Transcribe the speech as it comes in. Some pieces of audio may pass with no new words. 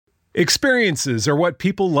Experiences are what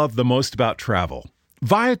people love the most about travel.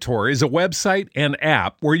 Viator is a website and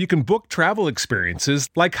app where you can book travel experiences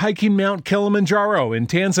like hiking Mount Kilimanjaro in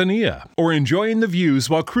Tanzania or enjoying the views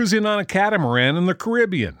while cruising on a catamaran in the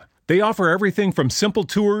Caribbean. They offer everything from simple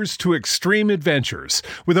tours to extreme adventures.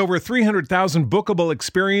 With over 300,000 bookable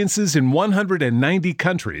experiences in 190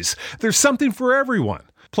 countries, there's something for everyone.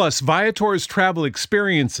 Plus, Viator's travel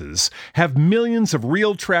experiences have millions of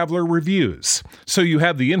real traveler reviews, so you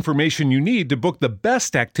have the information you need to book the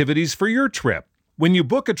best activities for your trip. When you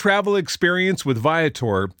book a travel experience with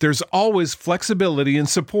Viator, there's always flexibility and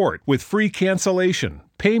support with free cancellation,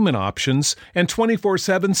 payment options, and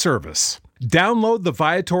 24/7 service. Download the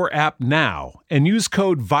Viator app now and use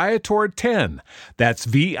code Viator10. That's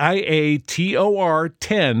Viator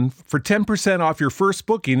 10 for 10% off your first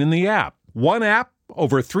booking in the app. One app,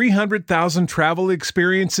 over 300,000 travel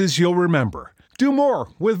experiences you'll remember. Do more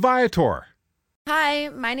with Viator. Hi,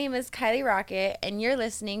 my name is Kylie Rocket, and you're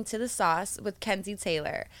listening to The Sauce with Kenzie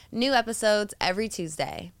Taylor. New episodes every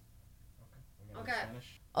Tuesday. Okay.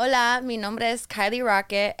 Hola, mi nombre es Kylie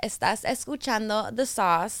Rocket. Estás escuchando The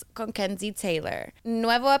Sauce con Kenzie Taylor.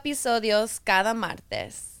 Nuevo episodios cada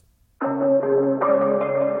martes.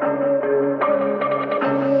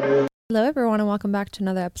 Hello, everyone, and welcome back to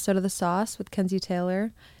another episode of The Sauce with Kenzie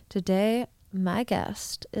Taylor. Today, my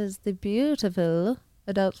guest is the beautiful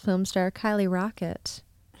adult film star Kylie Rocket.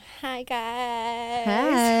 Hi, guys.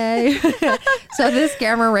 Hey. So this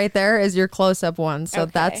camera right there is your close-up one. So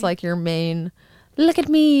that's like your main, look at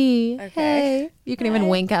me. Okay. Hey. You can even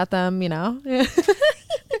wink at them, you know.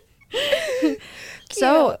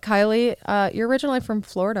 So, Kylie, you're originally from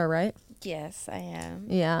Florida, right? Yes, I am.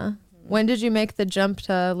 Yeah. When did you make the jump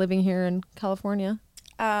to living here in California?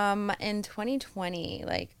 In 2020,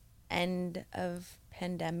 like end of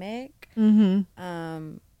pandemic.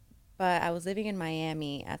 Mm-hmm. But I was living in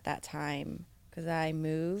Miami at that time because I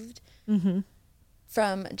moved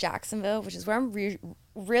from Jacksonville, which is where I'm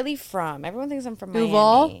really from. Everyone thinks I'm from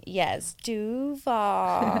Duval? Miami. Yes, Duval.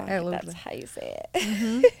 I love That's that. how you say it.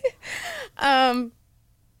 Mm-hmm.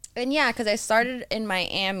 And yeah, because I started in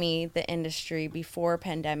Miami, the industry, before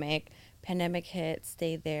pandemic. Pandemic hit,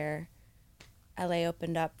 stayed there. LA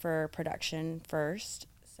opened up for production first.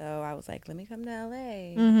 So I was like, let me come to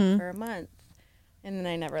LA for a month. And then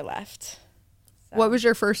I never left. So. What was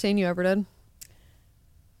your first scene you ever did?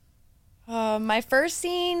 My first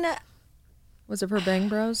scene. Was it for Bang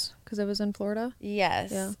Bros? Because it was in Florida?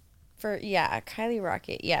 Yes. Yeah. Kylie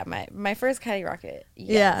Rocket. Yeah, my first Kylie Rocket.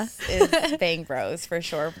 Yes, is Bang Bros for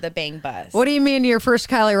sure. The Bang Bus. What do you mean your first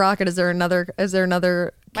Kylie Rocket? Is there another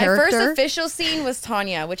character? My first official scene was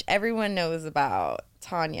Tanya, which everyone knows about.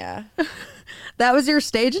 Tanya. That was your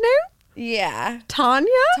stage name? Yeah. Tanya?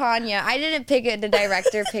 Tanya. I didn't pick it. The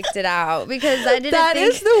director picked it out because I didn't That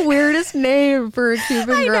think... is the weirdest name for a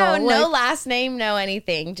Cuban girl. I know. No last name, no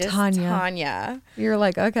anything. Just Tanya. You're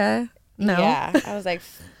like, okay. No. Yeah. I was like,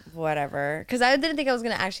 whatever. Because I didn't think I was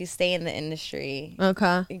going to actually stay in the industry.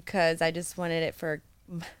 Okay. Because I just wanted it for...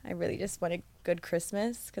 I really just wanted good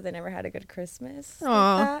Christmas because I never had a good Christmas. Aww.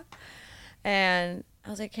 Like that. And I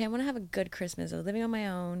was like, okay, I want to have a good Christmas. I was living on my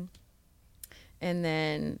own. And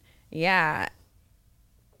then... yeah,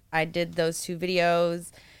 I did those 2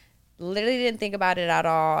 videos. Literally didn't think about it at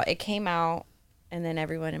all. It came out, and then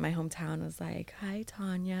everyone in my hometown was like, hi,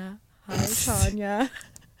 Tanya. Hi, Tanya.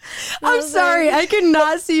 I'm sorry. I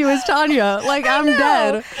cannot see you as Tanya. Like, I'm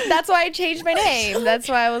dead. That's why I changed my name. That's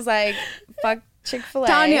why I was like, fuck Chick-fil-A.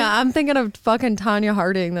 Tanya. I'm thinking of fucking Tanya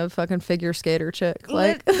Harding, the fucking figure skater chick.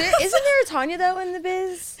 Like, isn't there a Tanya, though, in the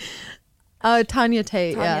biz? Tanya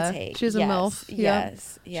Tate, Tate. She's a MILF.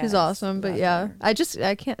 Yes. She's awesome, but yeah. Her.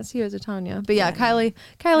 I can't see you as a Tanya. But yeah,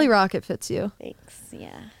 Kylie Rocket fits you. Thanks,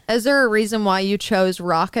 yeah. Is there a reason why you chose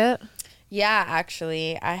Rocket? Yeah,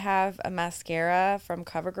 actually. I have a mascara from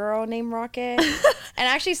CoverGirl named Rocket. And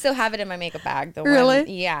I actually still have it in my makeup bag. Really?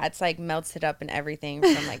 Yeah, it's like melted up and everything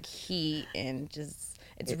from like heat and just,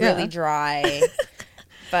 it's really dry.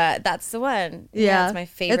 But that's the one. Yeah, it's my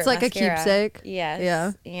favorite. It's like mascara. a keepsake. Yes.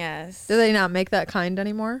 Yeah. Yes. Do they not make that kind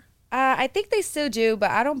anymore? I think they still do, but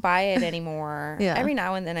I don't buy it anymore. Yeah. Every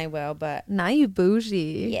now and then I will, but. Now you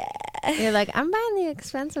bougie. Yeah. You're like, I'm buying the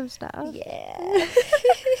expensive stuff. Yeah.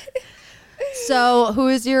 So, who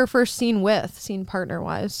is your first scene with, scene partner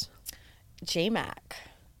wise? J-Mac.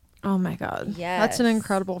 Oh my God. Yes. That's an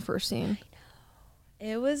incredible first scene.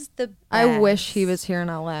 It was the best. I wish he was here in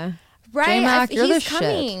LA. Right, J-Mac, you're he's the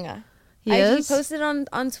coming. shit. He posted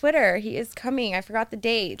on Twitter. He is coming. I forgot the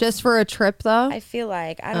date. Just for a trip, though? I feel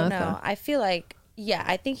like, I don't know. I feel like Yeah,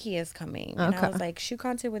 I think he is coming. And I Okay. was like, shoot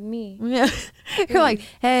content with me. Yeah. You're like,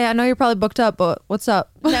 hey, I know you're probably booked up, but what's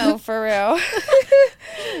up? No, for real.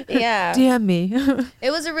 Yeah. DM me.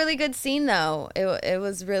 It was a really good scene, though. It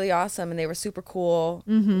was really awesome, and they were super cool.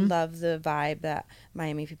 Love the vibe that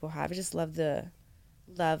Miami people have. I just love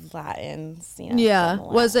Latins. You know, Yeah.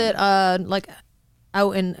 love Was it Latin. like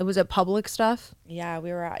out in, was it public stuff? Yeah,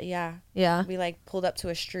 we were out. Yeah. Yeah. We like pulled up to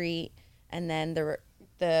a street, and then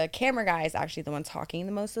the camera guy is actually the one talking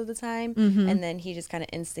the most of the time, and then he just kind of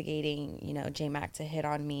instigating, you know, J-Mac to hit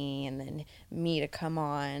on me, and then me to come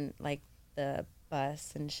on like the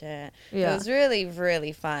bus and shit. Yeah. It was really,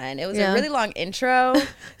 really fun. It was Yeah. a really long intro,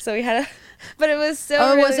 so we had but it was so.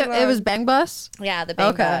 Oh, really was it? long. It was Bang Bus. Yeah, the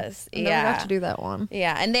bang bus. I never Yeah, got to do that one.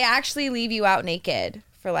 yeah, and they actually leave you out naked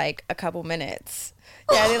for like a couple minutes.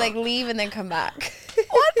 Yeah, they like leave and then come back.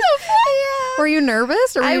 What the fuck? Yeah. Were you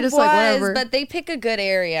nervous or were you just like whatever? But they pick a good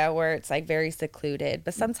area where it's like very secluded.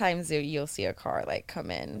 But sometimes you'll see a car like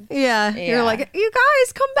come in. Yeah. Yeah. You're like, you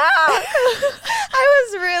guys come back. I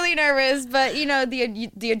was really nervous, but you know the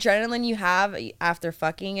adrenaline you have after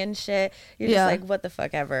fucking and shit, you're Yeah. just like, what the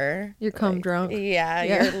fuck ever. You're cum Like, drunk. Yeah,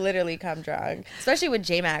 Yeah. you're literally cum drunk. Especially with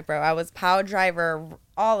J-Mac, bro. I was power driver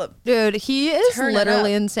all of. Dude, he is Turn it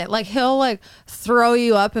literally up. insane. Like he'll like throw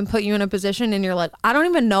you up and put you in a position and you're like, I don't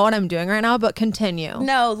even know what I'm doing right now, but continue.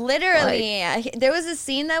 No, literally. There was a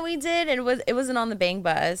scene that we did, and it wasn't on the bang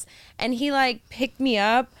bus, and he like picked me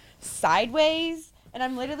up sideways, and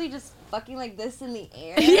I'm literally just fucking like this in the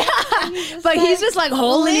air. Yeah. But he's just like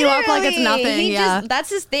holding you up like it's Literally. nothing. He Yeah. that's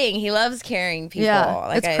his thing. He loves carrying people. Yeah,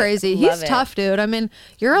 Like, it's I crazy. love He's it. tough, dude. I mean,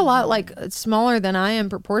 you're a lot like smaller than I am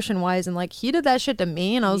proportion wise, and like he did that shit to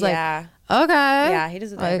me, and I was Yeah. like, okay, Yeah, he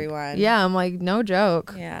does it with Like, everyone. Yeah, I'm like, no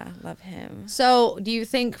joke. Yeah, love him. So, do you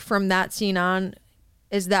think from that scene on,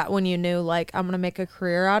 is that when you knew like I'm gonna make a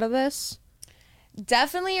career out of this?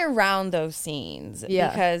 Definitely around those scenes. Yeah.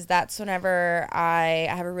 Because that's whenever I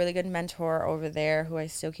have a really good mentor over there who I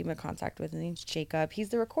still keep in contact with. His name's Jacob. He's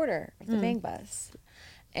the recorder of the Bang Bus.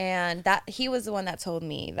 And that he was the one that told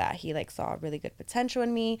me that he like saw really good potential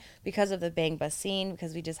in me because of the Bang Bus scene,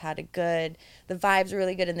 because we just had the vibes were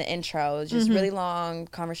really good in the intro. It was just really long.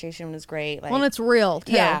 Conversation was great. Like, Well, it's real.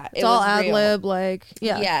 Too. Yeah, it's it all was ad real. lib. Like,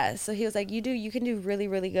 yeah, Yeah. So he was like, you can do really,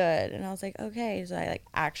 really good. And I was like, okay. So I like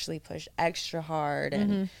actually pushed extra hard,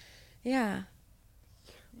 and yeah.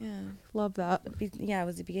 love that. Yeah, it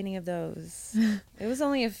was the beginning of those. It was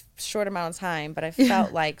only a short amount of time, but I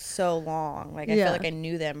felt like so long. Like I Yeah. felt like I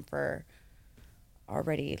knew them for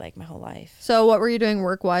already like my whole life. So, what were you doing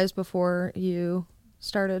work wise before you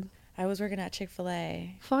started? I was working at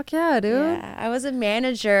Chick-fil-A. Fuck yeah, dude. Yeah, I was a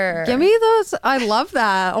manager. Give me those. I love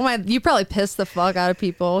that. Oh my, you probably pissed the fuck out of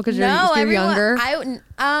people because you're everyone, younger.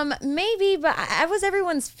 Maybe, but I was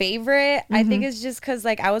everyone's favorite. I think it's just because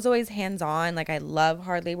like I was always hands on. Like I love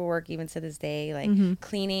hard labor work even to this day. Like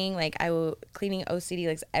cleaning, like cleaning OCD,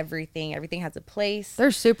 like everything. Everything has a place.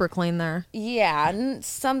 They're super clean there. Yeah,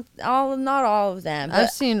 not all of them. I've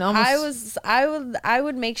but seen almost. I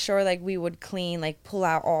would make sure like we would clean, like pull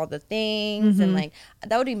out all the things, and like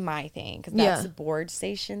that would be my thing because that's Yeah. the board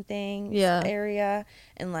station thing. Yeah. Area,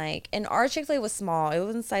 and our Chick-fil-A was small. It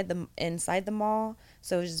was inside the mall,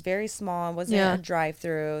 so it was just very small. It wasn't Yeah. a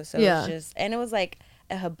drive-through, so Yeah. it was just, and it was like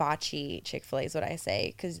a hibachi Chick-fil-A is what I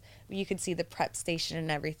say, because you could see the prep station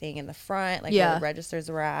and everything in the front, like Yeah. where the registers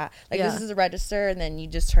were at. Like Yeah. this is a register, and then you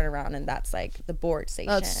just turn around and that's like the board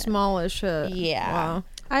station. That's small as shit. Yeah. Wow.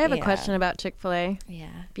 I have a Yeah. question about Chick-fil-A, Yeah.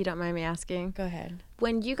 if you don't mind me asking. Go ahead.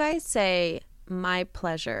 When you guys say my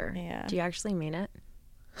pleasure, Yeah. do you actually mean it?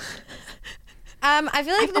 I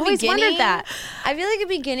feel like I've at the always beginning, wondered that. I feel like at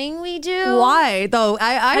the beginning we do. Why though?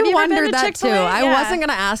 I Have you ever been wondered to that too. Chick-fil-A? I Yeah. wasn't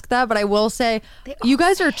gonna ask that, but I will say you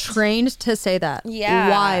guys are trained to say that. Yeah.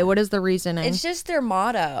 Why? What is the reasoning? It's just their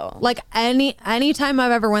motto. like any time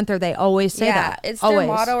I've ever went there, they always say that. It's their always.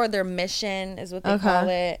 motto or their mission is what they Okay. call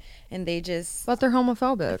it, and they just. But they're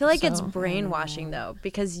homophobic. I feel like it's so. brainwashing though,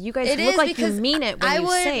 because you guys It look is like you because mean it when I you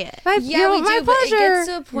would- say it. Yeah, we my do, but it pleasure. gets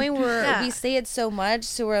to a point where Yeah. we say it so much,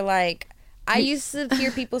 so we're like. I used to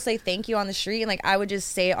hear people say thank you on the street, and like I would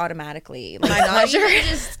just say it automatically, like not even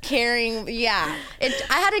just caring. Yeah,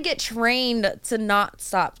 I had to get trained to not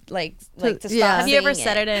stop, like to stop. Yeah. Have you ever saying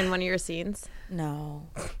said it in one of your scenes? No,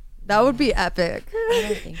 That would be epic. I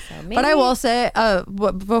don't think so. Maybe. But I will say,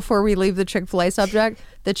 before we leave the Chick-fil-A subject,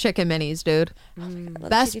 the chicken minis, dude.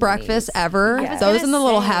 Best chicken breakfast minis. ever. Yeah. I was Those gonna and the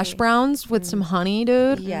little say. hash browns with some honey,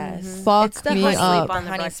 dude. Yes, Fuck it's the me honey, up. on the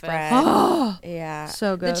honey breakfast. spread. Yeah,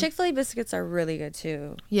 So good. The Chick-fil-A biscuits are really good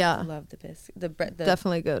too. Yeah. I love the biscuit. The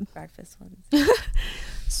Definitely good. breakfast ones.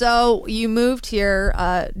 So you moved here.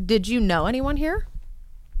 Did you know anyone here?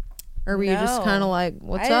 Or were you just No. kind of like,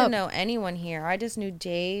 what's I up? didn't know anyone here. I just knew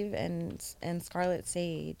Dave and Scarlett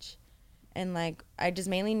Sage. And like I just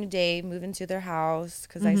mainly knew Dave, moved into their house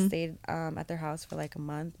because I stayed at their house for like a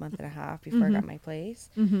month and a half before I got my place.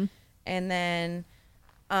 And then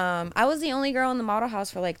I was the only girl in the model house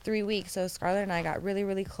for like 3 weeks. So Scarlett and I got really,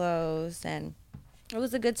 really close, and it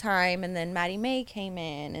was a good time. And then Maddie Mae came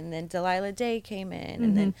in, and then Delilah Day came in,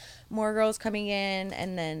 and then more girls coming in,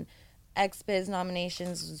 and then XBiz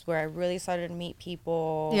nominations was where I really started to meet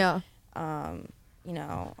people. Yeah. You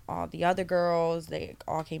know, all the other girls, they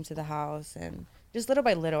all came to the house, and just little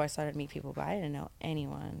by little I started to meet people, but I didn't know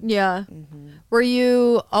anyone. Yeah. Were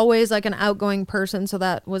you always like an outgoing person, so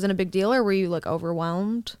that wasn't a big deal, or were you like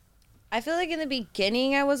overwhelmed? I feel like in the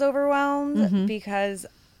beginning I was overwhelmed because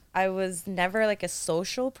I was never like a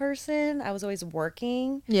social person. I was always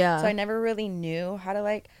working. Yeah. So I never really knew how to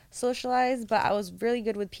like socialize, but I was really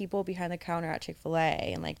good with people behind the counter at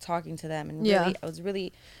Chick-fil-A and like talking to them, and really I was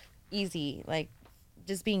really easy, like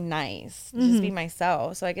just being nice, just being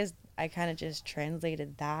myself. So I guess I kind of just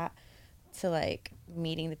translated that to like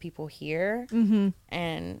meeting the people here.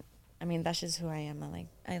 And I mean, that's just who I am. I'm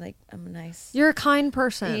a nice. You're a kind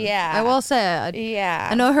person. Yeah. I will say.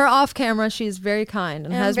 I know her off camera. She's very kind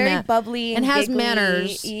and has I'm very bubbly and has giggly.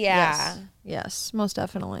 manners. Yeah. Yes, most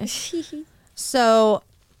definitely. So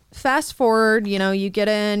fast forward, you know, you get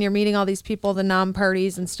in, you're meeting all these people, the nom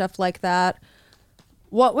parties and stuff like that.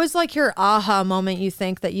 What was like your aha moment, you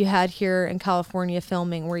think, that you had here in California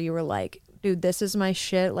filming where you were like, dude, this is my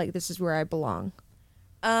shit. Like, this is where I belong.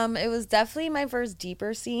 It was definitely my first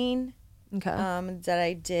deeper scene. Okay. That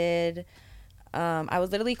I did. I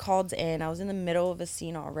was literally called in. I was in the middle of a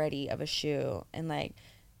scene already of a shoot, and like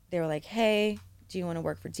they were like, "Hey, do you want to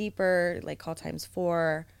work for Deeper? Like, call times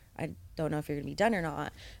 4. I don't know if you're gonna be done or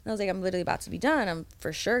not." And I was like, "I'm literally about to be done. I'm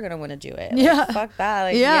for sure gonna want to do it. Like, Yeah. fuck that.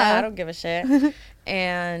 Like, yeah, I don't give a shit."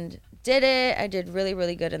 And did it. I did really,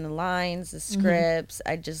 really good in the lines, the scripts.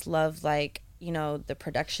 I just love like, you know, the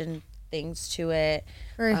production things to it.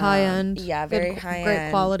 Very high end. Yeah, very high great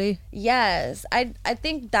end. quality. Yes. I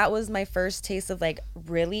think that was my first taste of like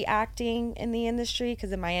really acting in the industry,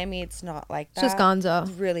 because in Miami it's not like that. It's just gonzo.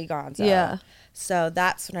 It's really gonzo. Yeah. So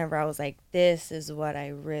that's whenever I was like, this is what I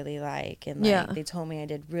really like. And like they told me I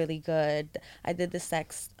did really good. I did the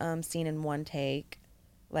sex scene in one take.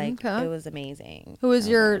 Like, Okay. it was amazing. Who was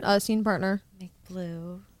your scene partner? Nick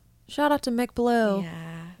Blue. Shout out to Mick Blue.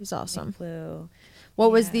 Yeah. He's awesome. Nick Blue.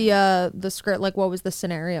 What was the script like? What was the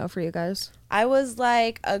scenario for you guys? I was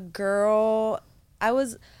like a girl. I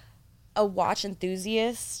was a watch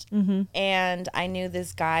enthusiast, and I knew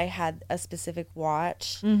this guy had a specific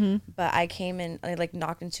watch, but I came in, I like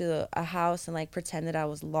knocked into a house and like pretended I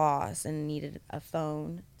was lost and needed a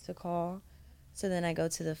phone to call. So then I go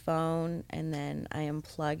to the phone and then I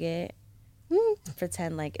unplug it,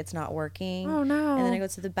 pretend like it's not working. Oh, no. And then I go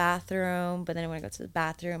to the bathroom, but then when I go to the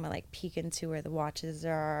bathroom, I like peek into where the watches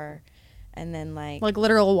are, and then like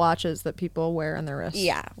literal watches that people wear on their wrists.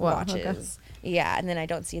 yeah, Wow, watches. Yeah, and then I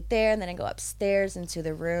don't see it there, and then I go upstairs into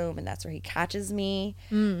the room, and that's where he catches me.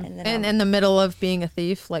 And then And in the middle of being a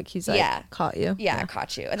thief, like he's like, Yeah. caught you. yeah, I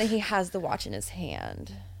caught you. And then he has the watch in his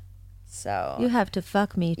hand. So You have to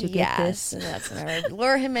fuck me to get this. and that's when I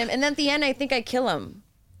lure him in. And then at the end, I think I kill him.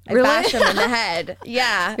 I Really? bash him in the head.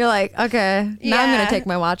 Yeah. You're like, okay, now I'm Yeah. gonna take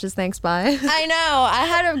my watches. Thanks, bye. I know. I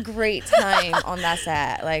had a great time on that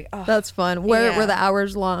set. Like, oh, That's fun. Where Yeah. were the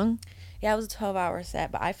hours long? yeah, it was a 12-hour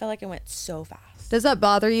set, but I felt like it went so fast. Does that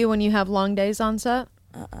bother you when you have long days on set?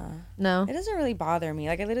 No. It doesn't really bother me.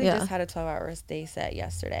 Like, I literally Yeah. just had a 12-hour day set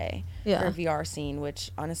yesterday Yeah. for a VR scene,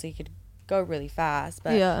 which honestly could go really fast.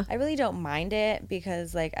 But Yeah. I really don't mind it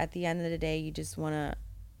because, like, at the end of the day, you just want to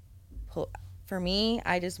pull. For me,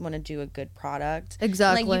 I just want to do a good product.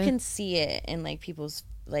 Exactly. And, like, you can see it in, like, people's,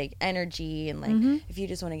 like, energy. And, like, if you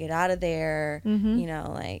just want to get out of there, you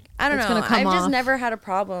know, like, I don't It's know. gonna come I've just off. never had a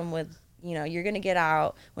problem with, you know, you're going to get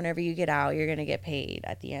out. Whenever you get out, you're going to get paid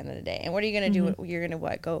at the end of the day. And what are you going to do? You're going to,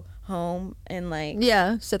 what, go home and, like,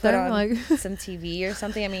 Yeah, sit put there on like some TV or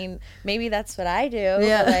something? I mean, maybe that's what I do.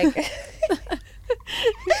 Yeah. But, like,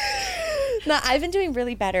 no, I've been doing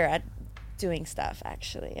really better at doing stuff,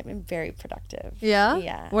 actually. I've been very productive. Yeah?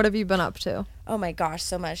 Yeah. What have you been up to? Oh my gosh,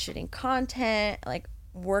 so much. Shooting content, like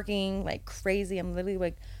working like crazy. I'm literally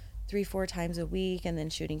like 3-4 times a week, and then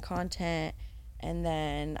shooting content. And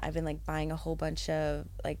then I've been like buying a whole bunch of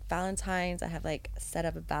like Valentine's. I have like set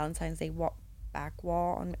up a Valentine's Day back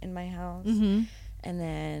wall in my house. And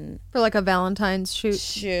then For like a Valentine's shoot?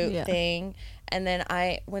 shoot Yeah. thing. And then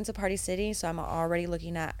I went to Party City, so I'm already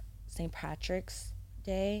looking at St. Patrick's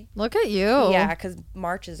day. Look at you. Yeah, because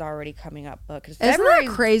March is already coming up. Isn't that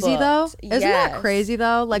crazy though? Isn't that crazy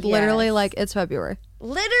though? Like literally, Yes. like it's February.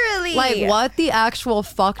 Literally. Like what the actual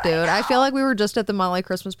fuck, dude? I feel like we were just at the Molly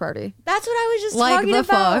Christmas party. That's what I was just Like talking the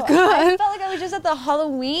about. fuck. I felt like I was just at the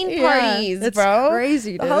Halloween Yeah, parties, it's bro.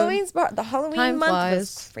 crazy, dude. The Halloween Time month flies.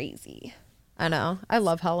 was crazy. I know. I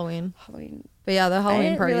love Halloween. Halloween. But yeah, the I Halloween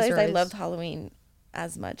didn't parties realize are I always- loved Halloween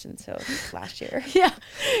as much until last year. Yeah.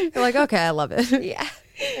 You're like, okay, I love it. Yeah,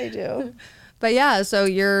 I do. But yeah, so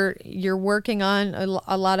you're working on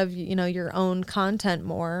a lot of, you know, your own content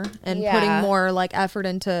more and Yeah. putting more like effort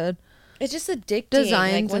into It's just addicting.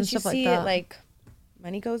 Designs like and once you stuff like see that. it, like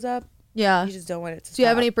money goes up, yeah. you just don't want it to. Do you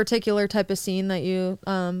have stop. any particular type of scene that you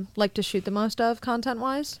like to shoot the most of content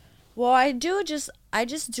wise? Well, I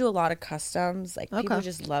just do a lot of customs. Like people Okay.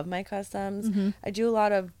 just love my customs. I do a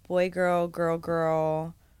lot of boy, girl, girl,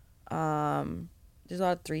 girl. There's a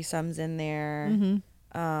lot of threesomes in there.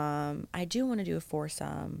 I do want to do a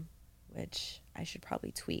foursome, which I should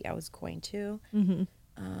probably tweet. I was going to,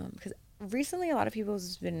 because recently a lot of people have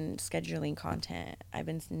been scheduling content. I've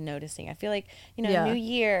been noticing. I feel like Yeah. New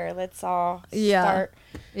Year. Let's all Yeah. start.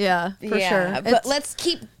 Yeah, for sure. But It's- let's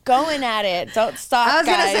keep going at it. Don't stop. I was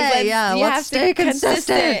gonna guys. say, yeah, you let's have to stay be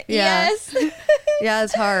consistent. Yeah. Yes. yeah,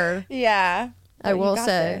 it's hard. yeah. I But you will got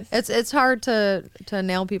say this. it's hard to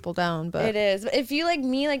nail people down, but It is. But if you like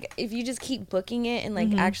me, like if you just keep booking it and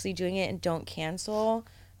like actually doing it and don't cancel,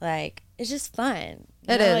 like it's just fun.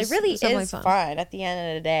 You It know? is. It really It's definitely is fun. fun at the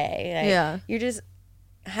end of the day. Like, Yeah. You're just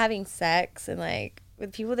having sex and like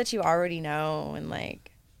with people that you already know and like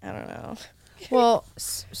I don't know. well,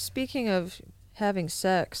 speaking of having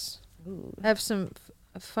sex, I have some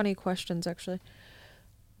funny questions actually.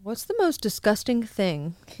 What's the most disgusting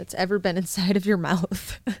thing that's ever been inside of your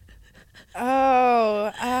mouth?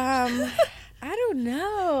 Oh, I don't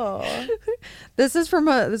know. This is from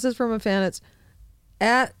a fan. It's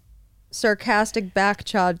at sarcastic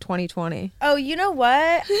backchod 2020. Oh, you know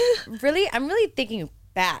what? Really, I'm really thinking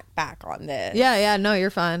back on this. Yeah, no, you're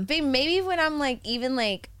fine. But maybe when I'm like even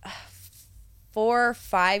like 4 or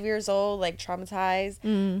 5 years old, like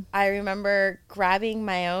traumatized, I remember grabbing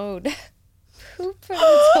my own poop from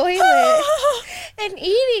the toilet and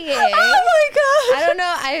eating it. Oh my god! I don't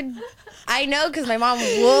know. I know because my mom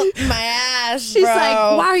whooped my ass. She's bro.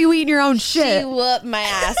 like, "Why are you eating your own She shit?" whooped my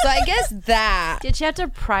ass. So I guess that. Did you have to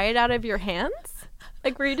pry it out of your hands?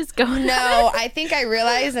 Like, were you just going? No, I think I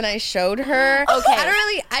realized and I showed her.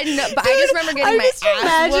 Okay. I know, but I Dude, just remember getting I'm my just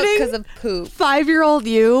ass whooped imagining- because of poop. 5-year-old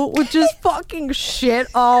you with just fucking shit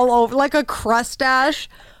all over, like a crustache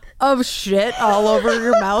of shit all over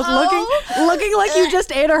your mouth, looking like you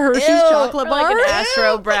just ate a Hershey's Ew. chocolate Or bar. like an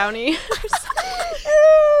Astro brownie.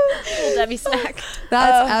 Little Debbie snack.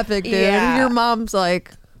 That's epic, dude. yeah. Your mom's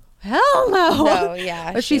like, hell no. No,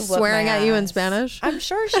 yeah. Was she whooped swearing my at you in ass. Spanish? I'm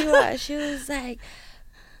sure she was. She was like,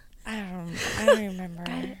 I don't remember.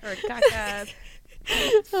 Or caca.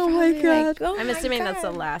 Oh my Like, god. oh I'm my assuming that's the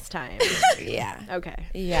God. last time. Yeah. Okay.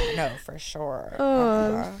 Yeah, no, for sure.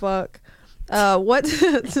 Oh fuck. What?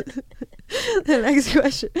 The next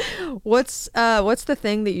question. What's the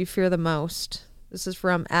thing that you fear the most? This is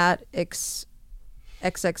from at xxana.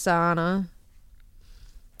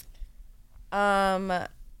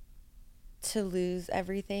 To lose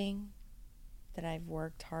everything that I've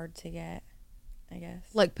worked hard to get, I guess.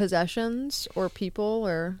 Like possessions or people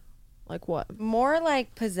or like what? More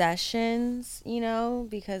like possessions,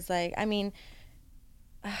 because like, I mean,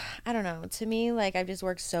 I don't know. To me, like I've just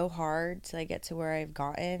worked so hard to like get to where I've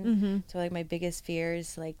gotten. So like my biggest fear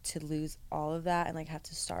is like to lose all of that and like have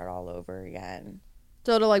to start all over again.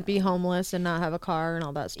 So to like be homeless and not have a car and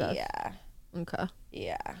all that stuff. Yeah. Okay.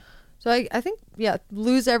 Yeah. So I think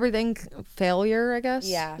lose everything, failure, I guess.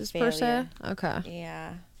 Yeah, is per se. failure. Okay.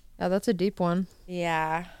 Yeah. Yeah, that's a deep one.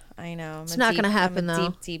 Yeah. I know. It's not gonna happen, I'm a though.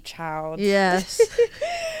 deep, deep child. Yes.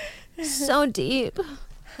 So deep.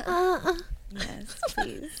 Yes,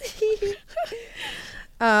 please.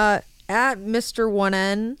 At Mr.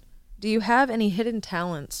 1N, do you have any hidden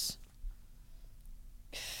talents?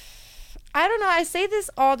 I don't know. I say this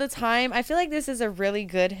all the time. I feel like this is a really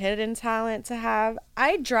good hidden talent to have.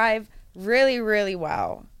 I drive really, really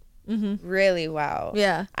well. Really well.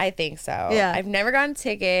 Yeah. I think so. Yeah. I've never gotten a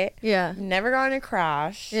ticket. Yeah. Never gotten a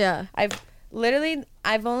crash. Yeah. I've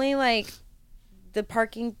only like the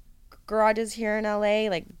parking garages here in LA,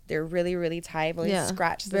 like they're really, really tight. I've only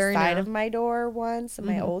scratched the very side narrow. of my door once in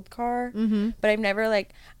my old car, but I've never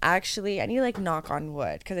like actually. I need to like knock on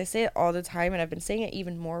wood because I say it all the time, and I've been saying it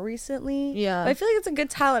even more recently. Yeah. but I feel like it's a good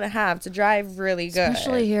talent to have to drive really good,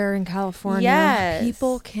 Especially here in California. Yes.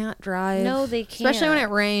 People can't drive. No, they Especially when it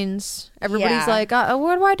can't. rains. Everybody's Yeah. like,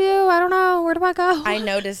 what do I do? I don't know. Where do I go? I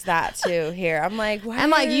noticed that too here. I'm like, why?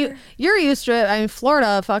 And like you're used to it. I mean,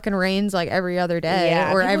 Florida fucking rains like every other day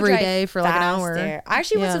or people every drive day for like an fast hour. there. I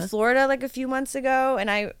actually went Yeah. to Florida like a few months ago,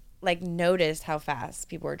 and I like noticed how fast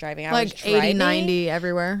people were driving. I Like was 80, driving. 90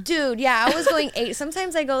 everywhere. Dude, yeah, I was going 8.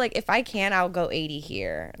 Sometimes I go like, if I can, I'll go 80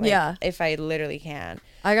 here. Like, Yeah. if I literally can.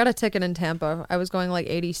 I got a ticket in Tampa. I was going like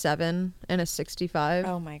 87 and a 65.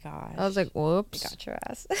 Oh my gosh. I was like, whoops. got your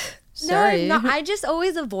ass. Sorry. No, I just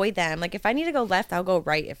always avoid them. Like if I need to go left, I'll go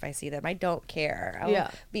right if I see them. I don't care. I'll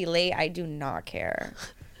Yeah. be late. I do not care.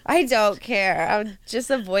 I don't care. I'll just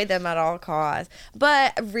avoid them at all costs.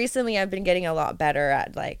 But recently I've been getting a lot better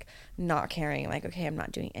at like not caring. Like, okay, I'm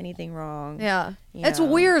not doing anything wrong. Yeah. You It's know?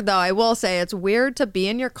 weird though. I will say it's weird to be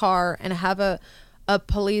in your car and have a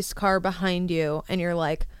police car behind you and you're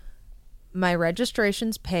like, my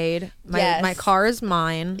registration's paid. Yes. My car is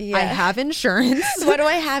mine. Yeah. I have insurance. What do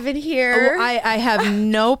I have in here? I have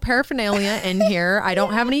no paraphernalia in here. I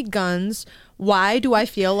don't have any guns. Why do I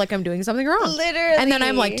feel like I'm doing something wrong? Literally. And then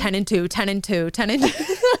I'm like 10 and 2, 10 and 2, 10 and 2.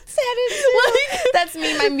 That's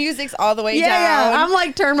me. My music's all the way Yeah, down. yeah. I'm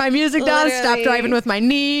like, turn my music down, stop Literally. driving with my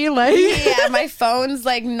knee. Like, Yeah, my phone's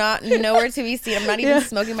like not nowhere to be seen. I'm not even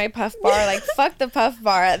smoking my puff bar. Like fuck the puff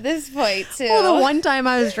bar at this point too. well, the one time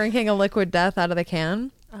I was drinking a Liquid Death out of the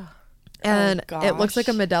can. And it looks like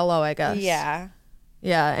a gosh. Modelo, I guess. Yeah.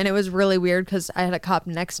 Yeah. And it was really weird because I had a cop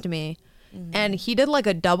next to me and he did like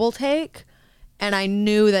a double take. And I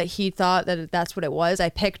knew that he thought that that's what it was. I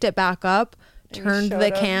picked it back up, turned showed the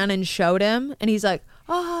him? can and showed him. And he's like,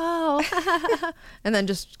 oh, and then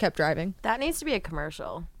just kept driving. That needs to be a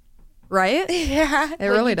commercial. Right? Yeah. It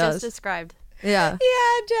really you does. Just described. Yeah. Yeah,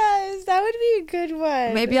 it does. That would be a good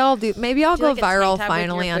one. Maybe I'll go like a tank viral top with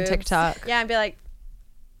finally your on boobs. TikTok. Yeah, and be like,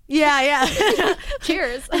 Yeah, yeah.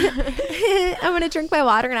 cheers. I'm gonna drink my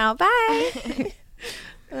water now. Bye.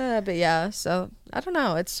 But yeah, so I don't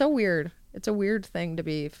know. It's so weird. It's a weird thing to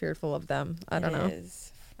be fearful of them. I don't know.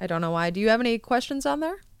 Is. I don't know why. Do you have any questions on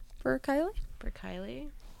there for Kylie? For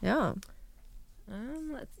Kylie. Yeah.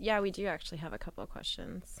 Yeah, we do actually have a couple of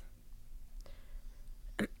questions.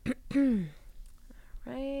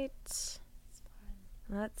 Right.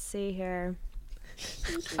 Let's see here.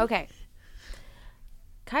 Okay.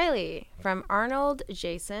 Kylie from Arnold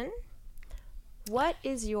Jason. What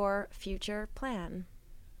is your future plan?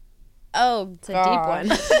 Oh, It's a deep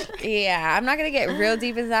one. Yeah, I'm not gonna get real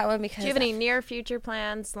deep into that one because Do you have any near future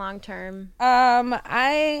plans, long term?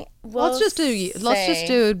 I will Let's just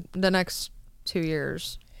do the next 2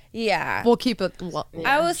 years. Yeah. We'll keep it.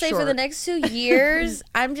 I will say for the short. next 2 years,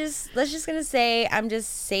 I'm just gonna say I'm just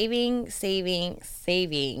saving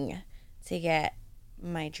to get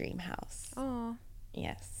my dream house. Oh,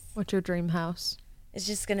 Yes. What's your dream house? It's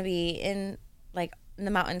just gonna be in the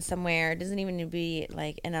mountains somewhere. It doesn't even need to be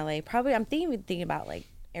like in LA. Probably I'm thinking about like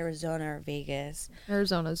Arizona or Vegas.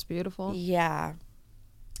 Arizona's beautiful. Yeah.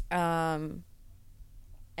 And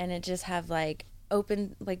it just have like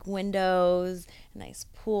open like windows, a nice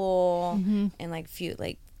pool, and like few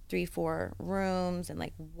like 3-4 rooms and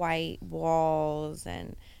like white walls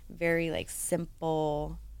and very like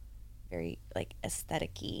simple, very like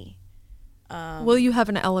aesthetic-y. Will you have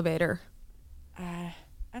an elevator?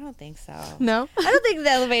 I don't think so. No. I don't think the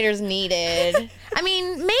elevator's needed. I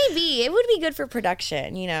mean, maybe it would be good for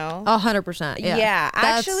production, you know? 100%. Yeah. Yeah,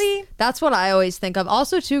 actually- that's what I always think of.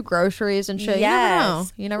 Also, too, groceries and shit.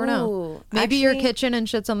 Yes. You never know. Ooh, Maybe your actually- kitchen and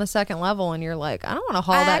shit's on the second level, and you're like, I don't want to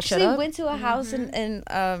haul I that shit actually up. went to a house in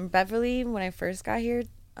Beverly when I first got here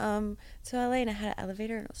to LA, and I had an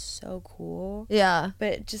elevator, and it was so cool. Yeah.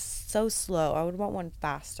 But just so slow. I would want one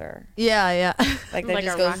faster. Yeah. Like that Like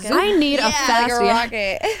just a goes rocket? zoom. I need a like fast a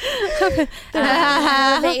rocket.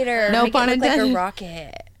 Elevator. No Make pun it look like intended. a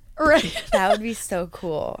rocket. Right. That would be so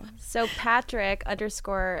cool. so Patrick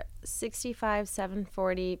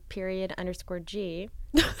 _65740 period _G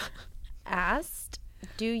asked,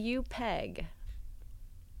 do you peg?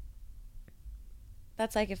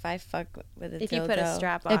 That's like if I fuck with a If you put a dildo.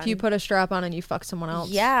 strap on. If you put a strap on and you fuck someone else.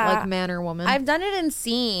 Yeah. Like man or woman. I've done it in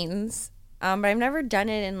scenes, but I've never done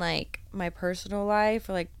it in like my personal life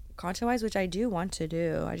or like content wise, which I do want to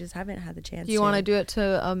do. I just haven't had the chance. Do you want to do it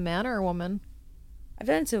to a man or a woman? I've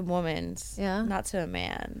done it to a woman's, Yeah. not to a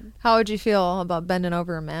man. How would you feel about bending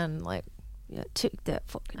over a man, like Yeah, take that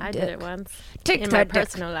fucking I dick. did it once Take in my that dick.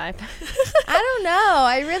 personal life. I don't know.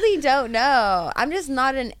 I really don't know. I'm just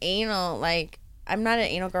not an anal, like, I'm not an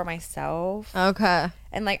anal girl myself. Okay.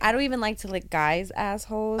 And, like, I don't even like to lick guys'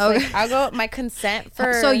 assholes. Okay. Like, I'll go, my consent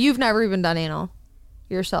for. So you've never even done anal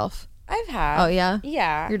yourself? I've had. Oh, yeah?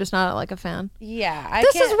 Yeah. You're just not like a fan. Yeah.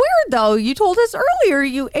 This is weird, though. You told us earlier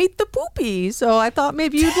you ate the poopy, so I thought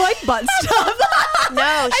maybe you'd like butt stuff.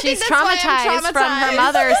 No, she's that's why I'm traumatized from her traumatized.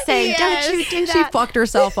 mother saying, Yes. "Don't you do She that." fucked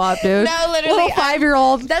herself up, dude. No, literally, Little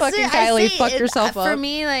 5-year-old That's fucking it. I Kylie see fucked it. herself up. For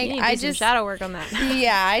me, like, You need to I do some just. shadow work on that.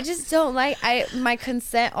 Yeah, I just don't like my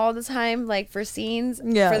consent all the time, like for scenes.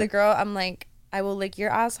 Yeah. For the girl, I'm like, I will lick your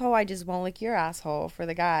asshole. I just won't lick your asshole for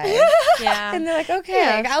the guy. Yeah. And they're like,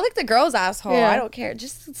 okay, Yeah. I'll lick the girl's asshole. Yeah. I don't care.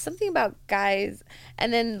 Just something about guys.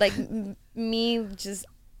 And then like me just.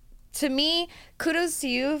 To me, kudos to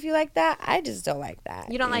you if you like that. I just don't like that.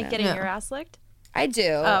 You don't like know? getting Yeah. your ass licked? I do.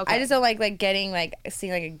 Oh, okay. I just don't like getting like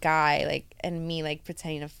seeing like a guy like and me like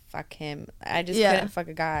pretending to fuck him. I just Yeah. couldn't fuck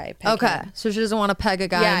a guy. Peg Okay, him. so she doesn't want to peg a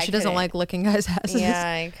guy, Yeah, and I she doesn't couldn't. like licking guys' asses. Yeah,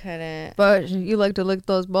 I couldn't. But you like to lick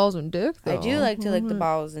those balls and dick, though. I do like to lick the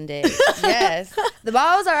balls and dick. Yes, the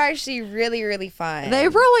balls are actually really really fun. They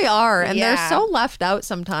really are, and they're Yeah. so left out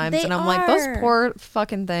sometimes. They and I'm like, those are. poor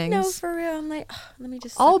fucking things. no for real. I'm like, "Ugh, let me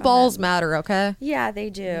just. All suck on balls them." matter, okay? Yeah, they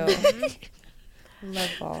do.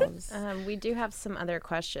 Love balls. We do have some other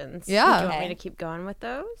questions. Yeah. Do you want me Okay. to keep going with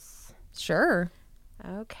those? Sure.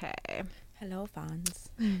 Okay. Hello, Fonz.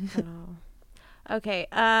 Oh. Okay.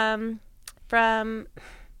 From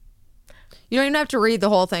You don't even have to read the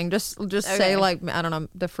whole thing. Just say Okay. like, I don't know,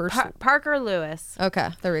 the first. Parker Lewis. Okay,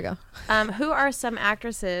 there we go. Who are some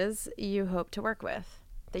actresses you hope to work with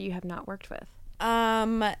that you have not worked with?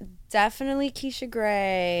 Definitely Keisha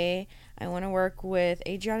Gray. I want to work with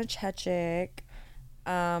Adriana Chechik.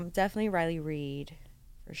 Definitely Riley Reid,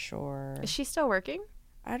 for sure. Is she still working?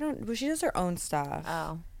 Well, she does her own stuff.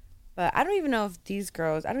 Oh. But I don't even know if these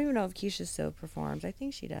girls, I don't even know if Keisha still performs. I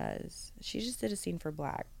think she does. She just did a scene for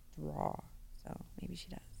Black Raw. So maybe she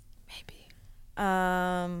does. Maybe.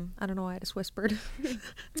 Um, I don't know why I just whispered.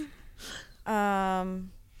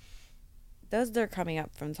 those they're coming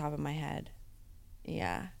up from the top of my head.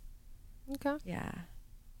 Yeah. Okay. Yeah.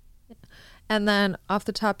 And then off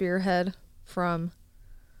the top of your head, from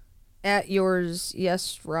at yours,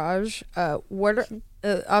 yes, Raj. What are,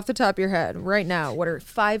 off the top of your head right now? What are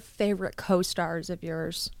 5 favorite co-stars of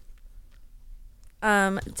yours?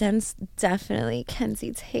 Definitely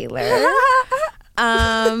Kenzie Taylor.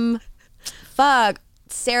 Fuck.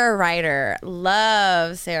 Sarah Ryder.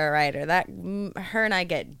 Love Sarah Ryder. Her and I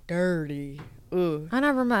get dirty. Ooh. I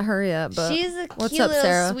never met her yet, but She's a what's cute up, little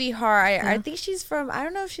Sarah? sweetheart. I think she's from, I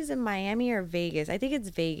don't know if she's in Miami or Vegas. I think it's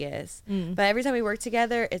Vegas. But every time we work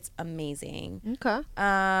together, it's amazing. Okay.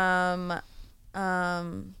 I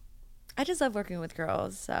just love working with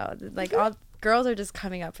girls. So like all girls are just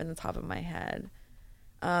coming up from the top of my head.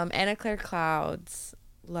 Anna Claire Clouds.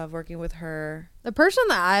 Love working with her. The person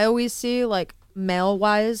that I always see, like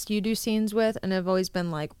male-wise, you do scenes with, and have always been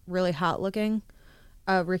like really hot looking,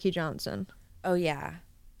 Ricky Johnson. Oh yeah.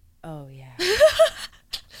 Oh yeah.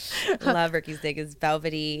 Love Ricky's dick. Is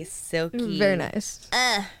velvety, silky. Very nice.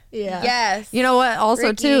 Yeah. Yes. You know what?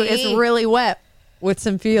 Also, too, it's Ricky. really wet with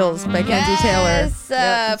some feels by Kenzie Taylor. Yes.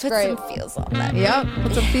 Yep, it's Put great. some feels on that. Yep.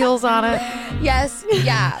 Put some feels on it. Yes.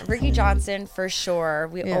 Yeah. Ricky Johnson for sure.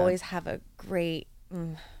 We Yeah. always have a great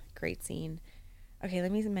scene. Okay,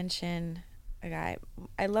 let me mention a guy.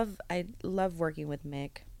 I love working with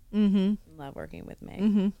Mick. Mm-hmm. Love working with Mick.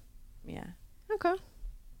 Mm-hmm. Yeah. Okay.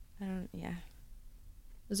 Yeah.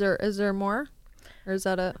 Is there more? Or is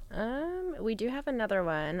that it? We do have another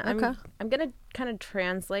one. Okay. I'm gonna kind of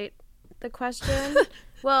translate the question.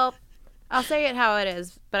 Well, I'll say it how it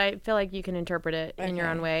is, but I feel like you can interpret it in your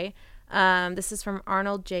Okay. own way. This is from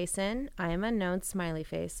Arnold Jason. I am unknown, smiley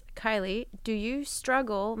face. Kylie, do you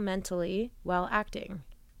struggle mentally while acting?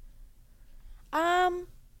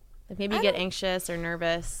 Like maybe you get anxious or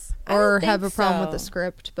nervous. I don't Or think have a problem with the so.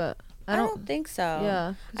 script, but I don't think so.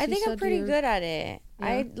 Yeah, 'cause I you think I'm said pretty you're- good at it. Yeah.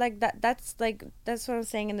 I like that. That's what I'm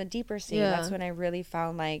saying in the deeper scene. Yeah. That's when I really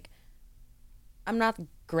found like I'm not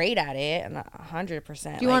great at it. I'm not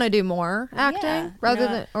 100%. Do you want to do more acting rather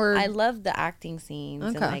than or I love the acting scenes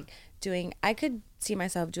and Okay. like doing. I could see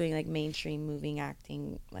myself doing like mainstream moving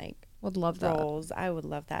acting like would love that. roles. I would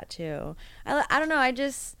love that too. I don't know. I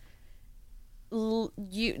just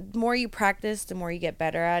more you practice, the more you get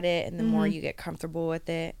better at it, and the more you get comfortable with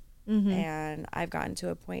it. And I've gotten to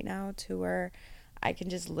a point now to where I can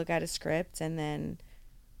just look at a script and then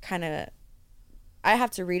kind of I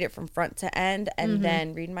have to read it from front to end and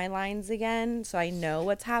then read my lines again, so I know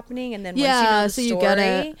what's happening. And then once you know the so story, you get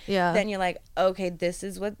it. Yeah. then you're like, okay, this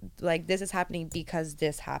is what, like, this is happening because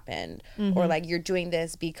this happened, or like you're doing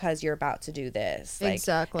this because you're about to do this. Like,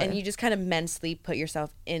 Exactly. And you just kind of mentally put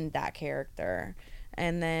yourself in that character,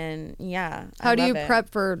 and then How do you love it. prep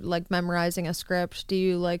for like memorizing a script? Do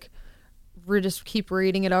you like just keep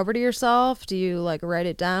reading it over to yourself? Do you like write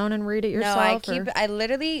it down and read it yourself? No, I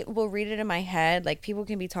literally will read it in my head. Like, people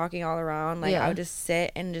can be talking all around. Like, I'll just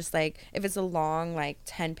sit and just like, if it's a long, like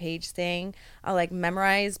 10-page thing, I'll like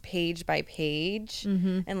memorize page by page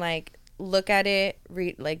and like look at it,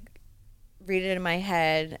 read it in my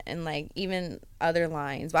head, and like even other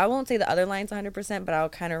lines. But I won't say the other lines 100%, but I'll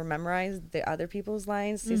kind of memorize the other people's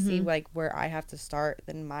lines to see like where I have to start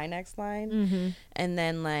then my next line. And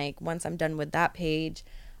then like once I'm done with that page,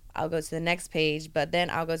 I'll go to the next page, but then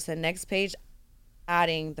I'll go to the next page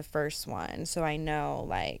adding the first one, so I know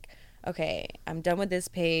like, okay, I'm done with this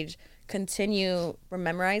page, continue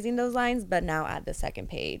memorizing those lines, but now add the second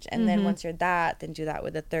page. And then once you're that, then do that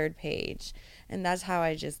with the third page. And that's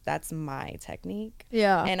how that's my technique.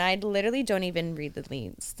 Yeah. And I literally don't even read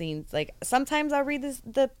the scenes. Like, sometimes I'll read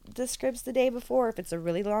the scripts the day before if it's a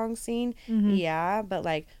really long scene. Yeah, but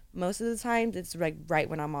like most of the times it's like right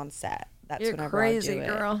when I'm on set. That's You're whenever crazy, I'll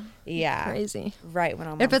do girl. it. Yeah. You're crazy. Right when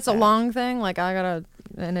I'm If on it's a set. long thing, like I gotta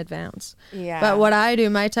in advance. Yeah. But what I do,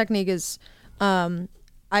 my technique is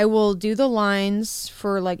I will do the lines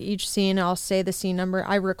for like each scene. I'll say the scene number.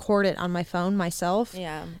 I record it on my phone myself.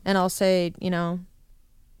 Yeah. And I'll say, you know,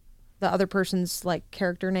 the other person's like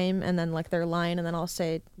character name and then like their line, and then I'll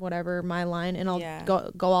say whatever my line, and I'll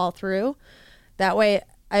go all through. That way,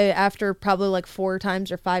 after probably like 4 times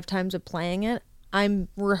or 5 times of playing it, I'm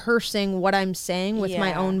rehearsing what I'm saying with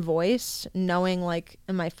my own voice, knowing like,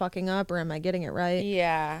 am I fucking up or am I getting it right?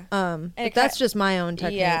 Yeah. But that's just my own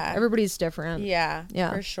technique. Yeah. Everybody's different. Yeah.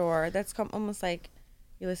 Yeah. For sure. That's almost like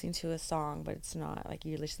you're listening to a song, but it's not. Like,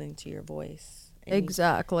 you're listening to your voice. And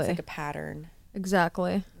Exactly. It's like a pattern.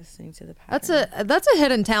 Exactly. Listening to the pattern. That's a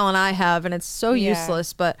hidden talent I have, and it's so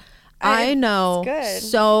useless, but I know good.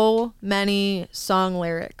 so many song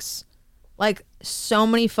lyrics. Like so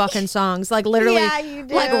many fucking songs, like literally you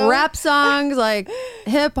do. like rap songs, like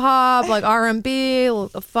hip hop, like R&B,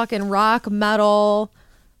 fucking rock, metal,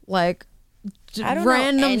 like I don't know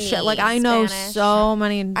random any shit. Like I know Spanish. so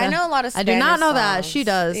many. I know a lot of Spanish I do not know songs. that. She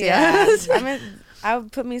does. Yeah. I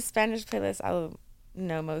would put me Spanish playlist. I would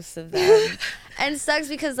know most of them. And it sucks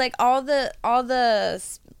because like all the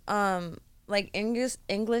like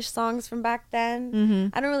English songs from back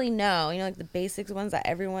then, I don't really know. You know, like the basics ones that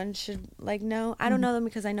everyone should like know. I don't know them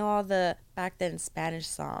because I know all the back then Spanish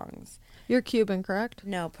songs. You're Cuban, correct?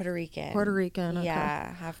 No, Puerto Rican. Puerto Rican. Okay.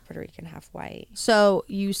 Yeah, half Puerto Rican, half white. So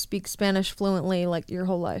you speak Spanish fluently like your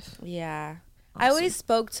whole life? Yeah. I always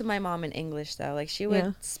spoke to my mom in English though. Like, she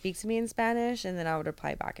would speak to me in Spanish and then I would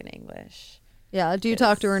reply back in English. Yeah. Do you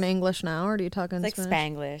talk to her in English now, or do you talk in Like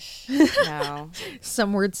Spanish? Spanglish now.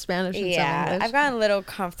 Some words Spanish and some Yeah, English. I've gotten a little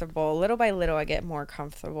comfortable. Little by little, I get more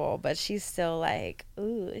comfortable. But she's still like,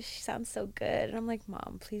 ooh, she sounds so good. And I'm like,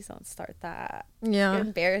 Mom, please don't start that. Yeah. It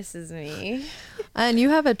embarrasses me. And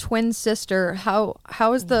you have a twin sister. How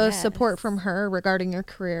is the Yes. support from her regarding your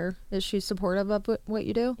career? Is she supportive of what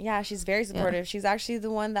you do? Yeah, she's very supportive. She's actually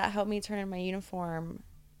the one that helped me turn in my uniform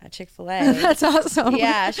at Chick-fil-A. That's awesome.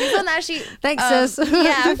 Yeah, she's the one that actually... Thanks, sis.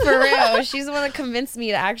 Yeah, for real. She's the one that convinced me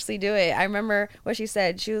to actually do it. I remember what she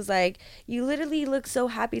said. She was like, you literally look so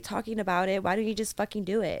happy talking about it. Why don't you just fucking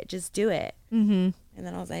do it? Just do it. Mm-hmm. And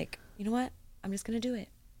then I was like, you know what? I'm just going to do it.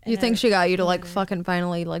 And You think she got you to like fucking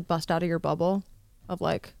finally like bust out of your bubble of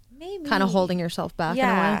like maybe kind of holding yourself back in a way?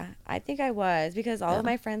 Yeah, I think I was, because all of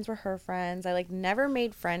my friends were her friends. I like never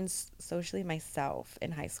made friends socially myself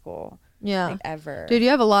in high school. Yeah. Like, ever. Dude, you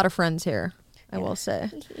have a lot of friends here, I will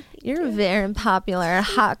say. You're very popular,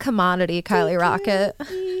 hot commodity, Kylie Rocket.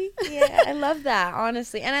 Yeah, I love that,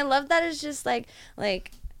 honestly. And I love that it's just like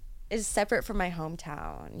is separate from my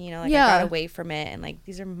hometown, you know, like I got away from it, and like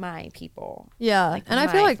these are my people. Yeah. Like, And I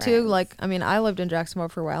feel my like too, friends. like, I mean, I lived in Jacksonville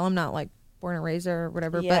for a while. I'm not like born and raised there or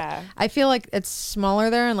whatever, Yeah. but I feel like it's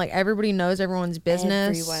smaller there, and like everybody knows everyone's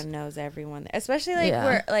business. Everyone knows everyone, especially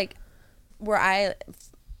like where I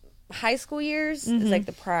high school years is like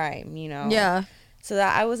the prime, you know. Yeah. So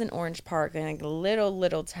that I was in Orange Park, and like a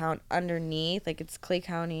little town underneath, like it's Clay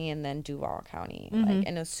County and then Duval County, like,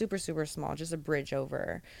 and it was super small, just a bridge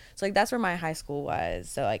over. So like that's where my high school was.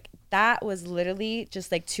 So like that was literally just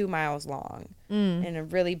like 2 miles long in a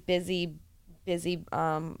really busy busy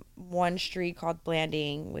one street called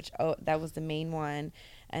Blanding, which that was the main one.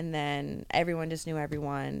 And then everyone just knew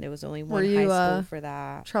everyone. There was only one high school for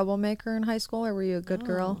that. Troublemaker in high school, or were you a good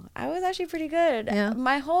girl? I was actually pretty good. Yeah.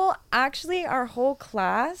 Our whole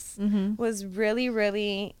class was really,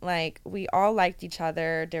 really, like, we all liked each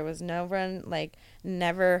other. There was no one, like,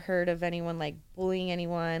 never heard of anyone, like, bullying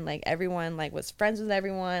anyone. Like, everyone, like, was friends with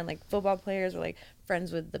everyone. Like, football players were, like,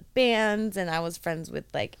 friends with the bands, and I was friends with,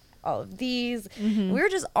 like, all of these. We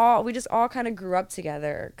just all kind of grew up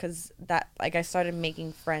together, because that, like, I started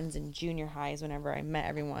making friends in junior highs whenever I met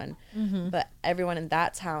everyone. But everyone in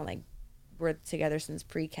that town, like, were together since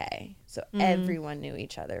pre-K, so everyone knew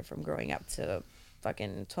each other from growing up to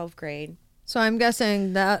fucking 12th grade. So I'm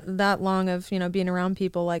guessing that long of, you know, being around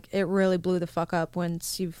people, like, it really blew the fuck up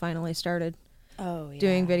once you finally started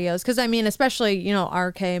doing videos. Because I mean, especially, you know,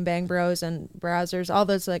 RK and Bang Bros and Browsers, all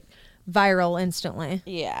those, like, viral instantly.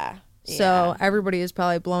 So everybody is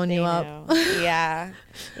probably blowing you up.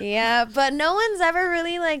 Yeah, but no one's ever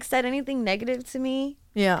really, like, said anything negative to me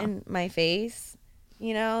in my face.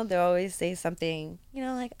 You know, they'll always say something, you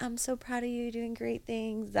know, like, I'm so proud of you, doing great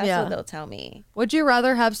things. That's what they'll tell me. Would you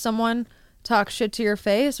rather have someone talk shit to your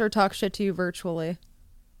face or talk shit to you virtually?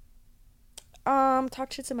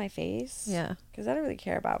 Talk shit to my face. Yeah. Because I don't really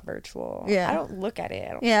care about virtual. Yeah. I don't look at it.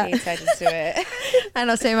 I don't pay attention to it. I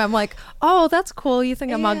know, same. I'm like, oh, that's cool. You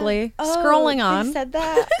think I'm ugly. Scrolling on. You said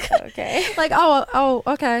that? Okay. Like, oh,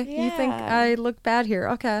 okay. You think I look bad here.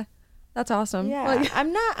 Okay. That's awesome. Yeah. Like,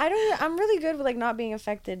 I'm really good with, like, not being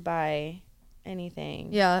affected by anything.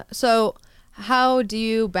 Yeah. So how do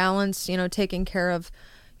you balance, you know, taking care of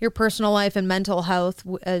your personal life and mental health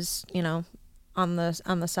as, you know, on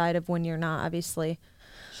the side of when you're not obviously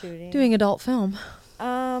doing adult film?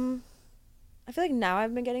 I feel like now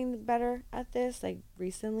I've been getting better at this, like,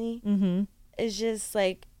 recently. It's just,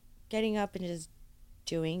 like, getting up and just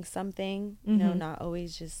doing something, you know, not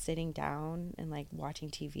always just sitting down and, like, watching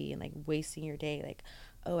TV and, like, wasting your day, like,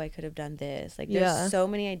 oh, I could have done this. Like, there's so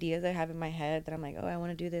many ideas I have in my head that I'm like, oh, I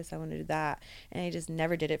want to do this, I want to do that, and I just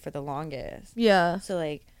never did it for the longest. So,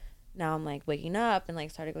 like, now I'm, like, waking up and,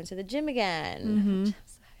 like, started going to the gym again. I'm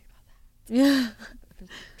so happy about that. I'm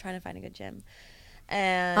trying to find a good gym.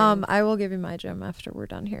 And I will give you my gym after we're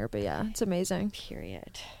done here, but yeah, it's amazing.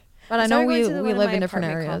 Period. But I know we live in different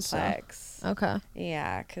areas. So. Okay.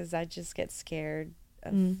 Yeah, because I just get scared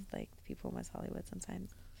of like people in West Hollywood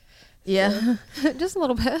sometimes. Yeah, just a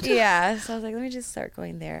little bit. Yeah, so I was like, let me just start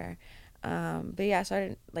going there. But yeah, so I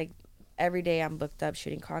didn't, like, every day I'm booked up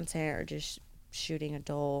shooting content or just shooting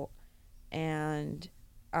adult, and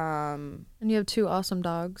you have 2 awesome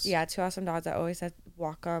dogs. Yeah, 2 awesome dogs. I always have to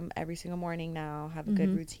walk them every single morning now, have a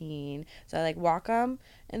good routine. So I, like, walk them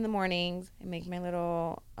in the mornings and make my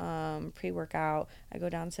little pre-workout. I go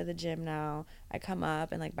down to the gym now. I come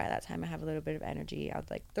up, and, like, by that time I have a little bit of energy. I'll,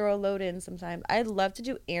 like, throw a load in sometimes. I love to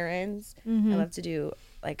do errands. I love to do,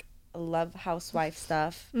 like, I love housewife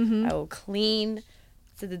stuff. I will clean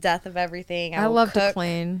to the death of everything. I love to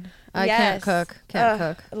clean. I can't cook. Can't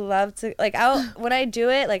cook. I love to, like, when I do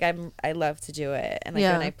it, like, I love to do it, and, like,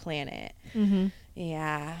 when I plan it.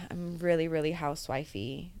 Yeah, I'm really, really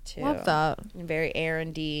housewifey too. Love that. I'm very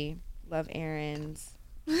errandy. Love errands.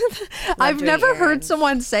 I've never heard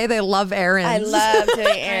someone say they love errands. I love doing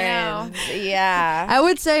errands. Yeah. I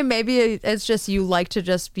would say maybe it's just you like to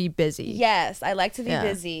just be busy. Yes, I like to be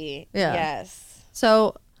busy. Yeah. Yes.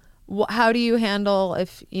 So how do you handle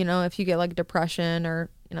if you get, like, depression or,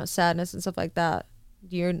 you know, sadness and stuff like that?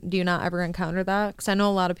 Do you not ever encounter that? Because I know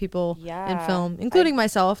a lot of people in film, including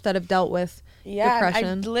myself, that have dealt with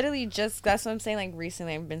depression. I literally just, that's what I'm saying, like,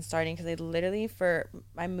 recently I've been starting, because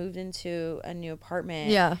I moved into a new apartment.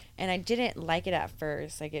 Yeah. And I didn't like it at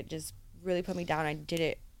first. Like, it just really put me down. I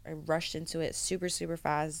rushed into it super, super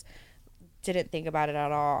fast. Didn't think about it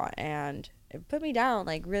at all. And it put me down,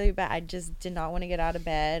 like, really bad. I just did not want to get out of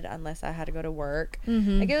bed unless I had to go to work.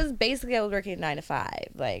 Like, it was basically, I was working 9 to 5,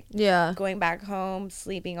 like, going back home,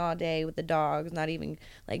 sleeping all day with the dogs, not even,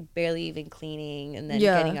 like, barely even cleaning, and then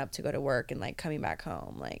getting up to go to work and, like, coming back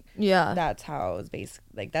home. Like, that's how it was basically,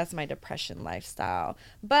 like, that's my depression lifestyle.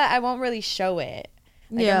 But I won't really show it.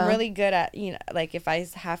 Like, I'm really good at, you know, like, if I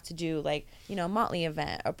have to do, like, you know, Motley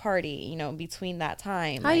event, a party, you know, between that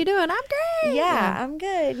time. How you doing? I'm great. Yeah, I'm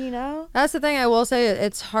good, you know. That's the thing I will say.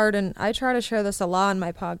 It's hard, and I try to share this a lot on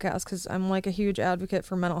my podcast because I'm, like, a huge advocate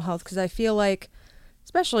for mental health, because I feel like,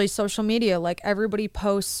 especially social media, like, everybody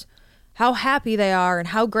posts how happy they are and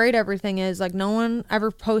how great everything is. Like, no one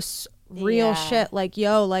ever posts real Yeah. shit. Like,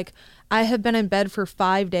 yo, like I have been in bed for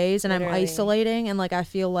 5 days and Literally. I'm isolating and like I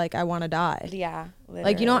feel like I want to die. Yeah.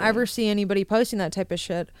 Like you don't literally. ever see anybody posting that type of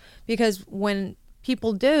shit because when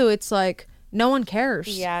people do, it's like no one cares.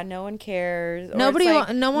 Yeah, no one cares. Or Nobody it's like,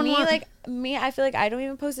 wa- no one me, want- like me, I feel like I don't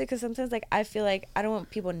even post it because sometimes like I feel like I don't want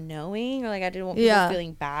people knowing or like I didn't want people Yeah.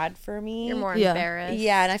 feeling bad for me. You're more Yeah. embarrassed.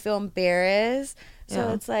 Yeah, and I feel embarrassed. So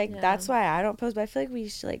Yeah. it's like Yeah. that's why I don't post. But I feel like we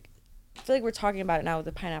should like. I feel like we're talking about it now with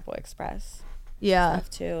the Pineapple Express Yeah. stuff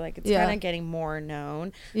too. Like it's Yeah. kind of getting more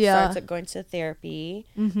known. Yeah. Starts going to therapy.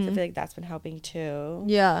 So I feel like that's been helping too.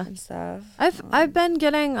 Yeah. And stuff. I've been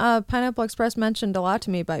getting Pineapple Express mentioned a lot to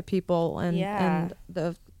me by people and Yeah. and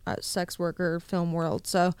the sex worker film world.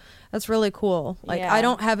 So that's really cool. Like Yeah. I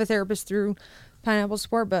don't have a therapist through Pineapple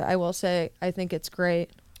Support, but I will say I think it's great.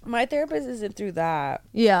 My therapist isn't through that.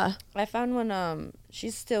 Yeah. I found one.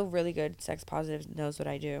 She's still really good, sex positive, knows what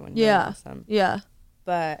I do, and really Yeah. awesome. Yeah.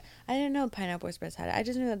 But I didn't know Pineapple Express had it. I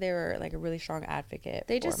just knew that they were like a really strong advocate.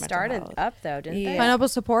 They for just mental started health. up though, didn't they? Yeah. Pineapple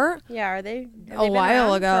Support Yeah, are they? a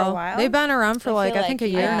while ago. For a while? They've been around for like feel I think a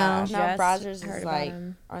year yeah. now. Now Just Brazzers heard is about like,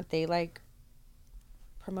 them. aren't they like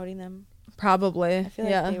promoting them? Probably. I feel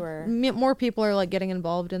like yeah. they were. More people are like getting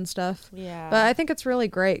involved in stuff. Yeah. But I think it's really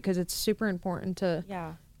great because it's super important to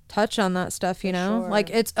yeah. touch on that stuff, you For know? sure. Like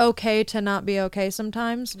it's okay to not be okay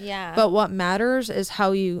sometimes. Yeah. But what matters is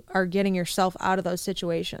how you are getting yourself out of those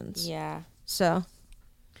situations. Yeah. So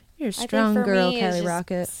you're a I think strong for girl, me, it's Kylie just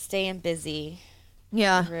Rocket. staying busy.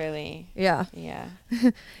 Yeah. Really. Yeah. Yeah.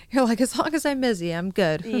 You're like, as long as I'm busy, I'm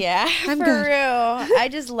good. Yeah. I'm for good. real. I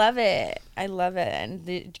just love it. I love it. And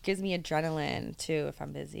it gives me adrenaline too if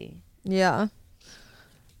I'm busy. Yeah.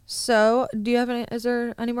 So do you have any, is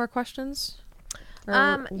there any more questions?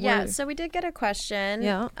 Or Yeah, what- so we did get a question.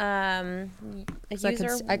 Yeah. A 'cause I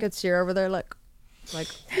user. I could see her over there like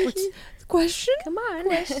what's the question? Come on.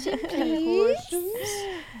 Question,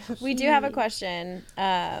 please. We do have a question.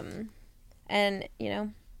 And, you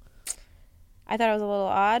know, I thought it was a little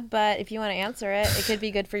odd, but if you want to answer it, it could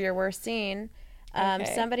be good for your worst scene. Okay.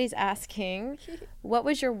 Somebody's asking, what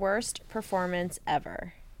was your worst performance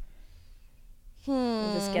ever?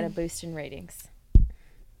 We'll just get a boost in ratings.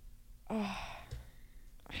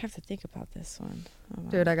 I have to think about this one. Hold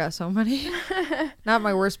on. Dude, I got so many. Not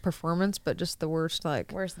my worst performance, but just the worst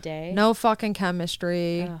like Worst day? no fucking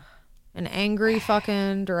chemistry. Ugh. An angry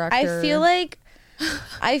fucking director.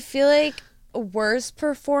 I feel like worst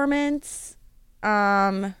performance,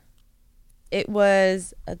 it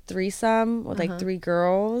was a threesome with like 3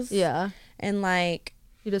 girls. yeah. And like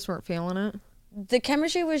You just weren't feeling it. the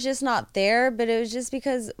chemistry was just not there, but it was just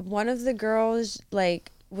because one of the girls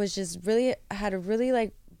like was just really had a really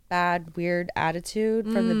like bad weird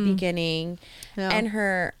attitude from the beginning. Yeah. And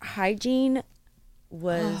her hygiene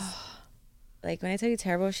was like, when I tell you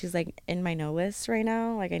terrible, she's like in my no list right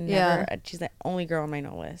now. Like I never Yeah. she's the only girl on my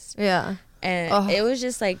no list. Yeah. And Ugh. it was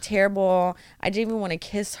just like terrible. I didn't even want to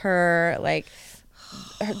kiss her. Like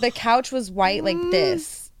the couch was white like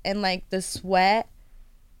this, and like the sweat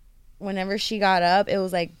whenever she got up, it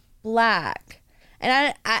was like black.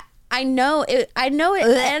 And I know it. I know it.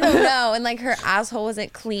 I don't know. And like her asshole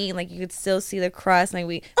wasn't clean. Like you could still see the crust. And, like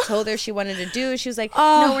we told her she wanted to do. She was like,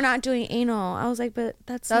 "No, we're not doing anal." I was like, "But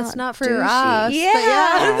that's not for your douchey." ass. But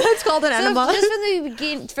Yeah, that's called an so enema.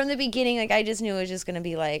 just from the beginning, like I just knew it was just gonna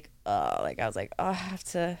be like, oh, like I was like, oh, I have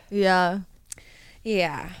to. Yeah.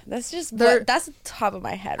 Yeah, that's just There- that's the top of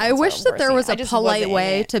my head. I what's wish our that worst there scene. was I a just polite wasn't in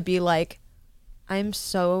way it. to be like, I'm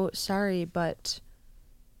so sorry, but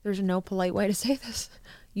there's no polite way to say this.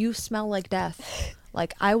 You smell like death.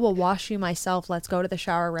 Like, I will wash you myself. Let's go to the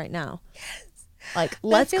shower right now. Like,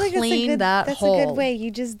 let's I feel like clean that that's hole. a good way.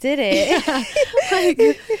 You just did it.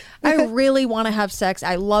 Like, I really want to have sex.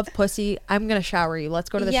 I love pussy. I'm going to shower you. Let's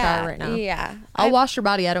go to the shower right now. Yeah, I'll wash your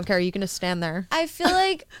body. I don't care. You can just stand there. I feel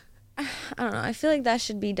like I don't know. I feel like that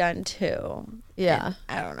should be done too. Yeah.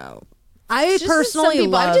 I don't know. I Just some personally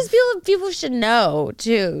people, love... I just feel like people should know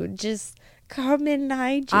too. Just common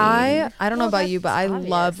hygiene. I don't know Well, about you, but I that's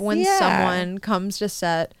love when Yeah. someone comes to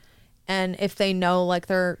set and if they know like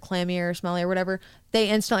they're clammy or smelly or whatever, they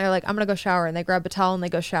instantly are like, I'm gonna go shower, and they grab a towel and they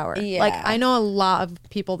go shower. Yeah. Like I know a lot of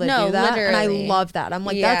people that No, do that, and I literally. love that. I'm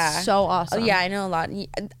like, Yeah. that's so awesome. Oh, yeah, I know a lot, and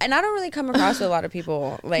I don't really come across with a lot of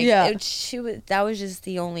people. Like, Yeah. that was just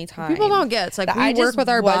the only time People don't get it's like That we I work just with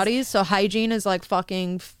our was- bodies, so hygiene is like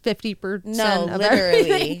fucking 50%. No, of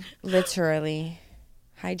everything. literally,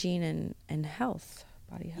 hygiene and health,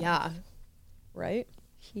 body health. Yeah. Right.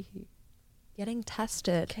 Getting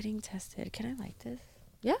tested. Getting tested. Can I like this?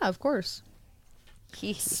 Yeah, of course.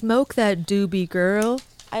 Smoke that doobie, girl.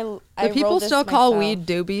 I Do people rolled this still call myself. weed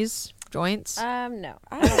doobies? joints? No. I don't know.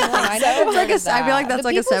 I never It's like heard of I feel like that. that's Do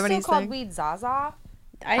like a people 70s still call thing. weed Zaza?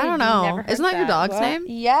 I don't know. Isn't that your dog's name?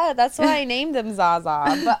 Yeah, that's why I named him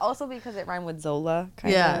Zaza, but also because it rhymed with Zola,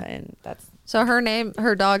 kind of. Yeah. And that's So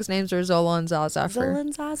her dog's names are Zola and Zaza Zola for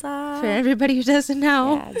and Zaza. everybody who doesn't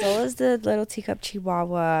know. Yeah, Zola's the little teacup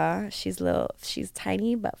chihuahua. She's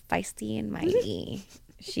tiny but feisty and mighty.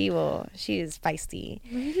 She is feisty.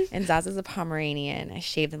 And Zaza's a Pomeranian. I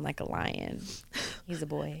shaved him like a lion. He's a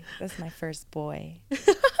boy. That's my first boy.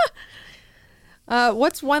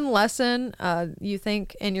 What's one lesson you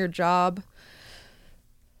think in your job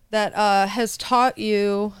that has taught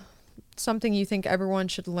you something you think everyone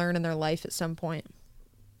should learn in their life at some point?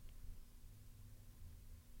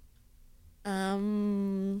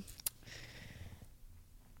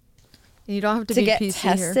 You don't have to be get PC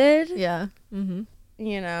tested. here. Yeah. Mm-hmm.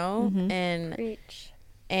 You know, Mm-hmm. and Preach.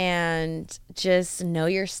 and just know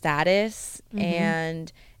your status. Mm-hmm.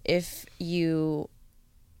 And if you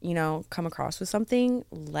come across with something,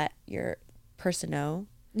 let your person know.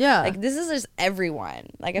 Yeah. Like, this is just everyone.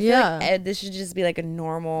 Like, I feel Yeah. like this should just be like a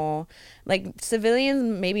normal, like, civilians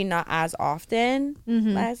maybe not as often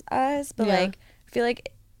Mhm. as us, but Yeah. like I feel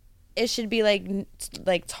like it should be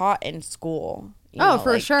like taught in school. Oh,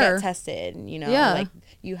 for like, sure. Get tested. Yeah. Like,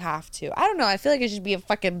 you have to. I don't know. I feel like it should be a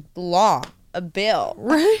fucking law, a bill.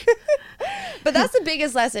 Right. But that's the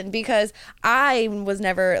biggest lesson, because I was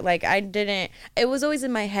never like, it was always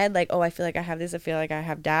in my head like, oh, I feel like I have this, I feel like I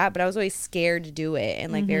have that, but I was always scared to do it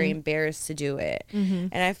and like very embarrassed to do it.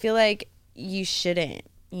 And I feel like you shouldn't,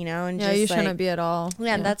 and Yeah, just you like, shouldn't be at all.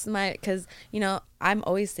 yeah, that's because I'm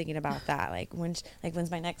always thinking about that, like when's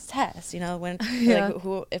my next test, when Yeah. like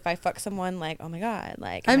who if I fuck someone, like, oh my god,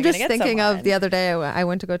 like I'm am I gonna just get thinking someone? of the other day I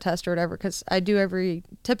went to go test or whatever, because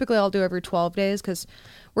typically I'll do every 12 days, because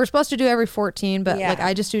we're supposed to do every 14, but like Yeah.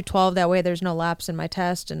 I just do 12, that way there's no lapse in my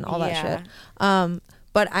test and all that Yeah. shit.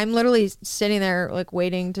 But I'm literally sitting there like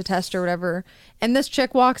waiting to test or whatever, and this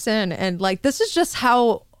chick walks in, and like, this is just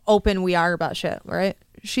how open we are about shit, right?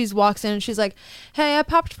 She walks in and she's like, hey, I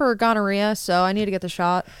popped for gonorrhea, so I need to get the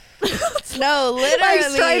shot. No, literally, Like,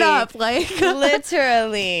 straight up, like.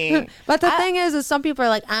 literally. But the thing is some people are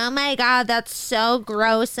like, oh my God, that's so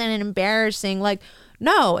gross and embarrassing. Like,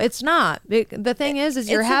 no, it's not. The thing is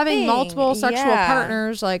you're It's a having thing. multiple sexual Yeah.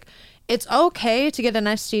 partners. Like, it's okay to get an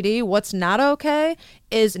STD. What's not okay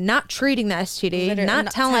is not treating the STD,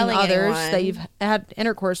 not telling others anyone. that you've had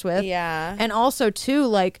intercourse with. Yeah. And also, too,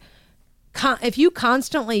 like, if you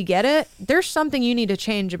constantly get it, there's something you need to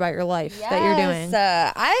change about your life that you're doing.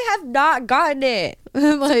 Yes, I have not gotten it.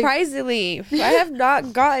 Like, Surprisingly, I have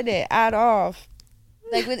not gotten it at all.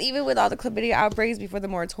 Like, even with all the chlamydia outbreaks before the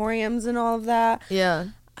moratoriums and all of that, yeah.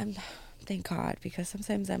 thank God, because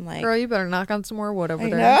sometimes I'm like, Girl, you better knock on some more wood over I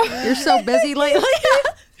there. know. You're so busy lately.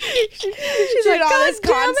 she's like, all "God this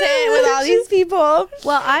damn content it." with all these people.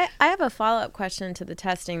 Well, I have a follow-up question to the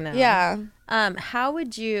testing, though. Yeah. How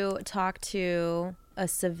would you talk to a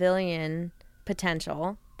civilian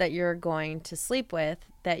potential that you're going to sleep with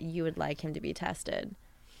that you would like him to be tested?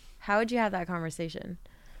 How would you have that conversation?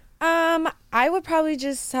 I would probably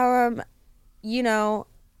just tell him,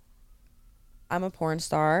 I'm a porn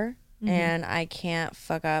star and I can't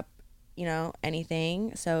fuck up,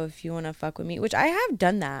 anything. So if you want to fuck with me, which I have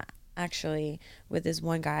done that actually with this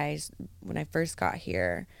one guy when I first got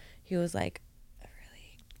here, he was like a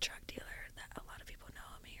really drug dealer that a lot of people know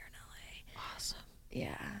him here in LA. Awesome.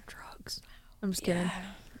 Yeah. Drugs. I'm just kidding.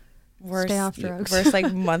 Worst, Stay off drugs. Worst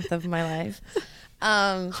like month of my life.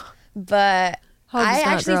 But Hugs, I not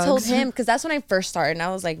actually told drugs. him, because that's when I first started, and I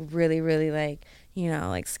was like really, really like,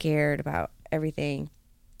 like scared about everything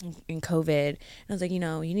in COVID. And I was like, you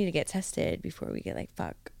need to get tested before we get like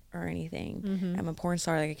fuck or anything. Mm-hmm. I'm a porn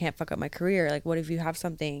star, like I can't fuck up my career. Like, what if you have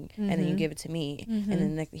something and then you give it to me, and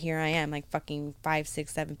then like, here I am like fucking 5,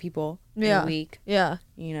 6, 7 people in Yeah. a week. Yeah.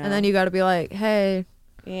 And then you got to be like, hey,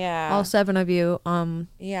 yeah, all 7 of you.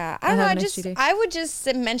 yeah, I I don't know. have an STD. I would just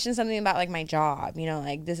mention something about like my job.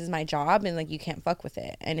 Like, this is my job, and like you can't fuck with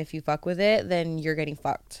it. And if you fuck with it, then you're getting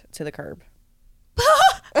fucked to the curb.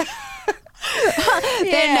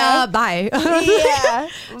 Then bye. Yeah.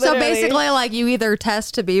 So literally. basically, like, you either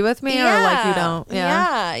test to be with me or like you don't.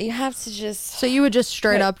 Yeah. Yeah. You have to just. So you would just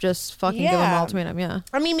straight up just fucking give them Yeah. ultimatum. Yeah.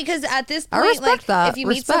 I mean, because at this I point, respect like, that. if you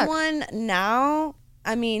Respect. meet someone now,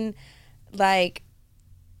 I mean, like,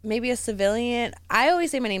 maybe a civilian. I always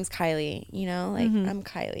say my name's Kylie, like I'm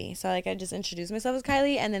Kylie. So like I just introduce myself as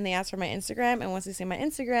Kylie, and then they ask for my Instagram, and once they say my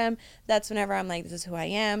Instagram, that's whenever I'm like, this is who I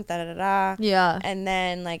am, da da da da. Yeah. And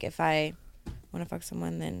then like if I want to fuck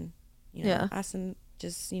someone, then Yeah. ask them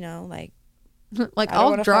just like Like, I don't I'll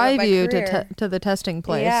wanna fuck up drive my you career. to the testing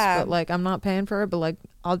place, Yeah. but like, I'm not paying for it. But like,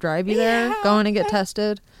 I'll drive you there. Yeah. Go in and get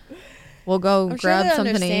tested. We'll go I'm grab sure they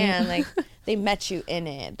something understand. to eat. Like, they met you in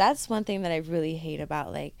it. That's one thing that I really hate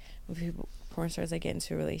about like when people, porn stars, like get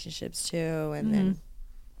into relationships too, and then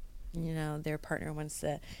you know their partner wants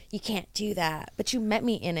to. You can't do that, but you met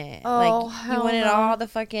me in it. Oh, like you hell wanted no. all the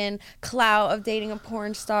fucking clout of dating a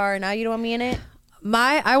porn star, and now you don't want me in it.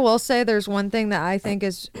 I will say there's one thing that I think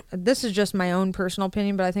is, this is just my own personal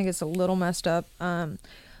opinion, but I think it's a little messed up.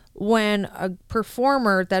 When a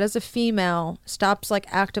performer that is a female stops like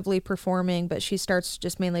actively performing, but she starts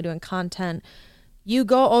just mainly doing content, you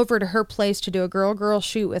go over to her place to do a girl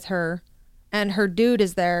shoot with her, and her dude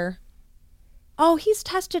is there. Oh, he's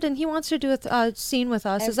tested and he wants to do a scene with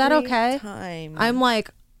us. Is that Every okay? time. I'm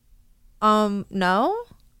like, no.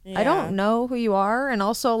 I Yeah. don't know who you are, and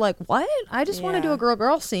also like, what? I just want to do Yeah. a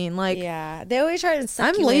girl scene. Like, Yeah, they always try to suck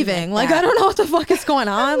I'm you in leaving. Like, that. I don't know what the fuck is going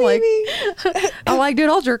on. Like, I'm like, dude,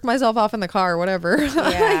 I'll jerk myself off in the car or whatever.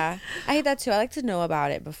 Yeah, I hate that too. I like to know about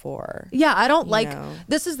it before. Yeah, I don't like. know.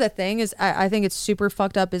 This is the thing is, I think it's super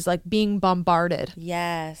fucked up. Is like being bombarded.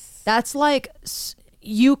 Yes. That's like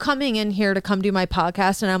you coming in here to come do my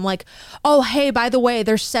podcast, and I'm like, oh hey, by the way,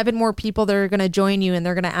 there's 7 more people that are gonna join you, and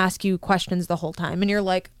they're gonna ask you questions the whole time, and you're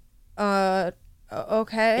like,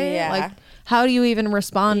 okay, Yeah. like, how do you even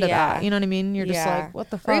respond to Yeah. that? You know what I mean? You're just Yeah. like, what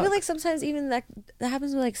the fuck? Or even like sometimes even that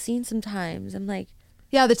happens with like scenes sometimes. I'm like,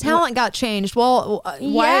 yeah, the talent got changed. Well,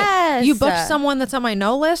 why Yes. you booked someone that's on my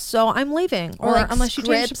no list, so I'm leaving. or like unless you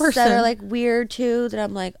change the scripts person. that are like weird too. That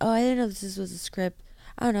I'm like, oh, I didn't know this was a script.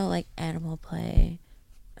 I don't know, like Animal Play.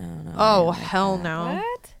 I don't know. I oh don't like hell that. no,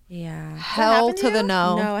 What? Yeah. hell happened to to the you?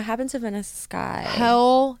 no, No, it happened to Vanessa Sky.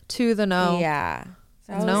 hell to the no. Yeah.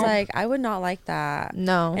 So I was No. like, I would not like that.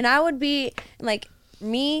 No. And I would be like,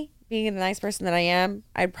 me being the nice person that I am,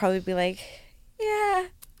 I'd probably be like, yeah.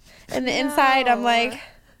 And the inside, I'm like,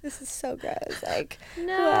 this is so gross. Like,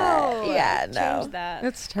 No. what? Yeah, no. Change that.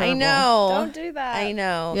 It's I terrible. know. Don't do that. I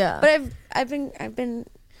know. Yeah. But I've been.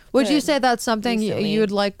 Would you good say that's something recently. you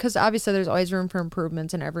would like? Because obviously there's always room for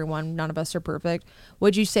improvements in everyone. None of us are perfect.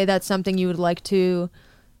 Would you say that's something you would like to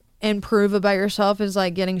improve about yourself? Is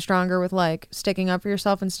like getting stronger with like sticking up for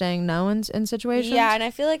yourself and staying no in situations? Yeah, and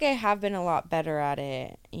I feel like I have been a lot better at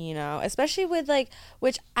it, you know, especially with like,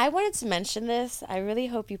 which I wanted to mention this. I really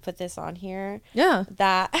hope you put this on here. Yeah.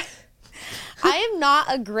 That I am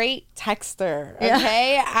not a great texter, Yeah.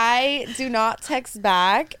 okay? I do not text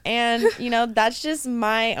back, and you know that's just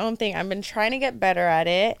my own thing. I've been trying to get better at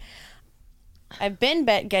it. I've been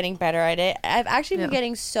getting better at it. I've actually been Yeah.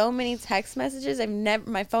 getting so many text messages.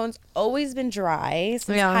 My phone's always been dry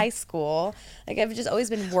since Yeah. high school. Like I've just always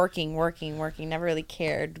been working, never really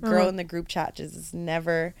cared. Girl in the group chat just is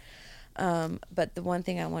never. But the one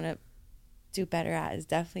thing I want to do better at is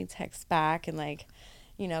definitely text back and like,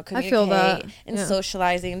 you know, I communicate feel that. and Yeah.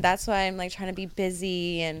 socializing. That's why I'm like trying to be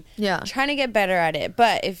busy and Yeah. trying to get better at it.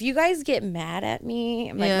 But if you guys get mad at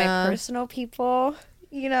me, like Yeah. my personal people,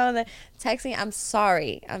 you know, the texting, I'm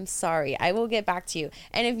sorry. I will get back to you.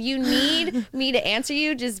 And if you need me to answer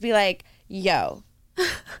you, just be like, yo,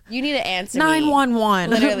 you need to answer me. 911.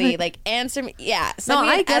 Literally, like answer me. Yeah. Send No,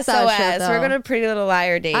 me an I get SOS. that shit, We're though. going to Pretty Little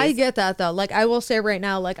Liar days. I get that though. Like I will say right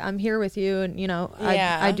now, like I'm here with you, and you know,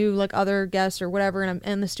 Yeah. I do like other guests or whatever, and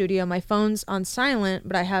I'm in the studio. My phone's on silent,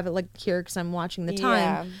 but I have it like here because I'm watching the time,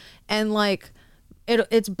 Yeah. and like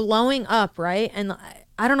it's blowing up, right? And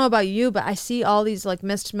I don't know about you, but I see all these like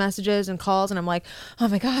missed messages and calls, and I'm like, oh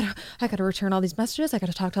my god, I got to return all these messages. I got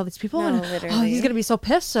to talk to all these people, No, and literally. he's gonna be so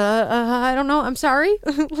pissed. I don't know. I'm sorry.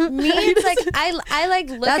 Me, it's like, I like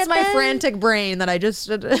look That's at my them. frantic brain that I just.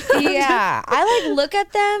 Yeah, I like look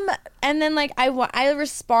at them and then like I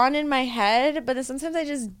respond in my head, but then sometimes I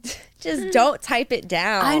just don't type it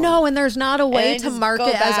down. I know, and there's not a way I to just mark go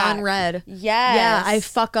it as back. unread. Yes. Yeah, I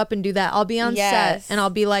fuck up and do that. I'll be on Yes. set and I'll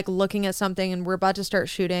be like looking at something and we're about to start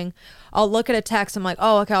shooting. I'll look at a text. I'm like,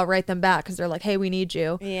 oh, okay, I'll write them back because they're like, hey, we need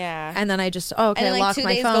you. Yeah. And then I just, oh, okay, and then like lock 2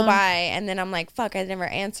 my days phone. go by and then I'm like, fuck, I never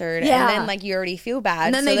answered. Yeah. And then like you already feel bad.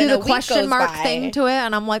 And then so they do a the week question goes mark by. thing to it,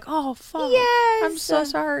 and I'm like, oh fuck. Yes. I'm so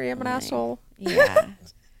sorry. I'm an asshole. Yeah.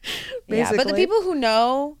 Yeah, but the Basically. people who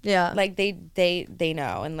know, Yeah. like they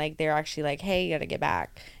know, and like they're actually like, hey, you gotta get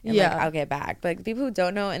back, and Yeah. like I'll get back. But like, the people who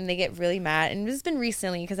don't know and they get really mad, and this has been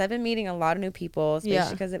recently because I've been meeting a lot of new people, especially Yeah.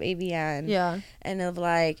 because of AVN. Yeah. And of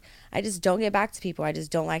like, I just don't get back to people. I just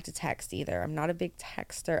don't like to text either. I'm not a big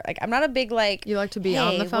texter. Like I'm not a big like. You like to be hey,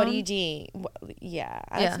 on the What do phone? you do? Yeah,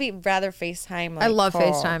 I Yeah. like to be rather FaceTime. Like, I love call.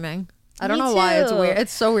 FaceTiming. I don't Me know why it's too. weird.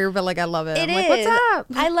 It's so weird, but like I love it. It I'm like, is. what's up?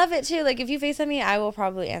 I love it too. Like if you FaceTime me, I will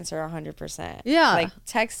probably answer 100%. Yeah. Like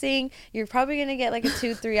texting, you're probably gonna get like a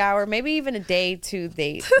 2-3 hour, maybe even a day to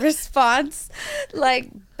day response, like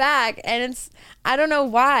back. And it's I don't know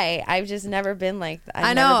why. I've just never been like that.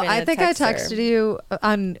 I know. I think I texted you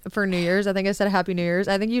for New Year's. I think I said Happy New Year's.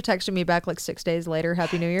 I think you texted me back like 6 days later,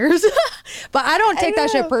 Happy New Year's. But I don't take that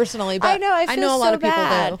shit personally. But I know. I know a lot of people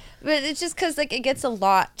bad. do. But it's just because like it gets a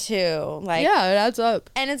lot too. Like Yeah, it adds up.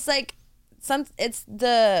 and it's like it's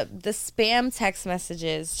the spam text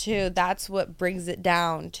messages too. That's what brings it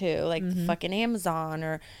down to like the fucking Amazon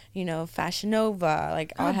or Fashion Nova.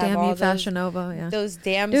 Like Oh, I'll have damn all you, Fashion Nova. Yeah. those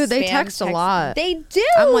damn Dude, they spam text a lot. They do.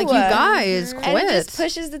 I'm like, you guys, and it just quit.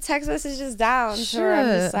 pushes the text messages down to where I'm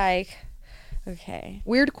just Shit. like, okay.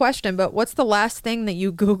 Weird question, but what's the last thing that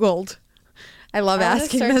you Googled? I love I wanna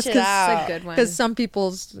asking search this it out. It's a good one. because some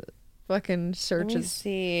people's fucking Let me searches.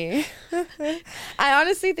 see. I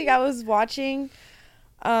honestly think I was watching.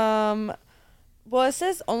 Well, it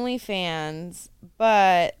says OnlyFans,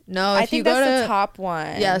 but No, I if you think go that's to the top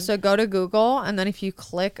one. yeah, so go to Google and then if you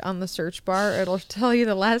click on the search bar, it'll tell you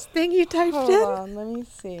the last thing you typed Hold in. on, let me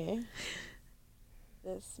see.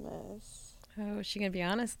 Dismiss. Oh, is she gonna be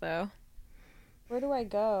honest though? Where do I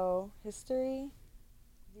go? History.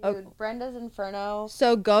 Dude, Oh. Brenda's Inferno.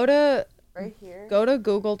 So go to Right here.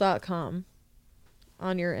 google.com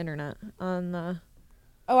on your internet on the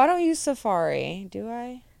Oh, I don't use Safari. Do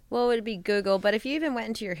I? Well, it would be Google, but if you even went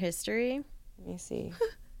into your history, Let me see.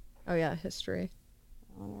 oh yeah, history.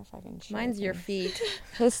 I wonder if I can. Show mine's your them. feet.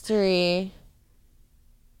 History.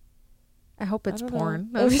 I hope it's I don't know. porn.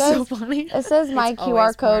 It That'd be so says- funny. It says my It's QR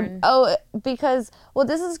always code. porn. Oh, because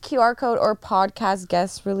this is QR code or podcast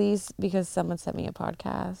guest release because someone sent me a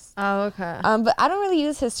podcast. Oh, okay. But I don't really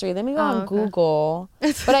use history. Let me go Oh, on okay. Google.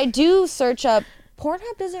 But I do search up.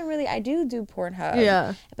 Pornhub doesn't really. I do Pornhub.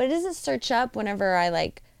 Yeah. But it doesn't search up whenever I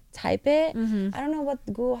like type it. Mm-hmm. I don't know what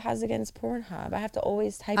Google has against Pornhub. I have to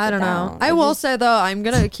always type I it don't down. know. I will say though, I'm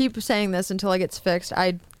gonna keep saying this until it gets fixed.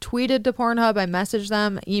 I tweeted to Pornhub, I messaged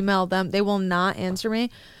them, emailed them. They will not answer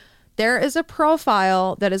me. There is a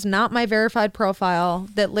profile that is not my verified profile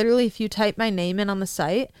that literally, if you type my name in on the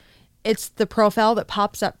site, it's the profile that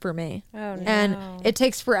pops up for me. Oh no. And it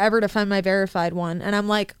takes forever to find my verified one. And I'm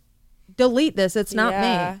like, delete this. It's not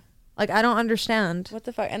Yeah. me. Like, I don't understand. What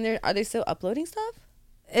the fuck? And are they still uploading stuff?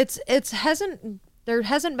 There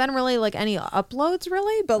hasn't been really like any uploads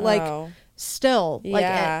really, but like Oh. still like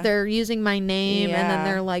Yeah. they're using my name and then Yeah.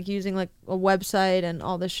 they're like using like a website and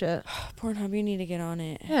all this shit. Pornhub, you need to get on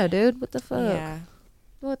it. Yeah, dude, what the fuck? Yeah.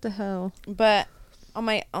 What the hell? But on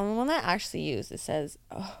the one that I actually used, it says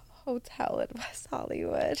hotel in West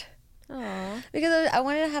Hollywood. Oh. Because I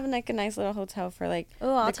wanted to have like a nice little hotel for like.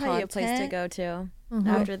 Oh, I'll the tell you a place to content. go to Mhm.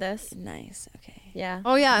 after this. Nice. Okay. Yeah.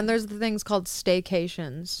 Oh yeah, and there's the things called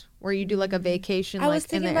staycations where you do like a vacation I was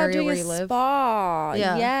like in thinking the about area doing where a you live. spa.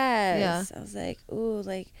 Yeah. Yes. I was like, ooh,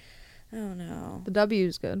 like, I don't know. The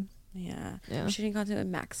W's good. Yeah. Yeah. I'm shooting content with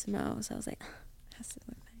Maximo, so I was like, it has to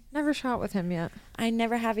look nice. Never shot with him yet. I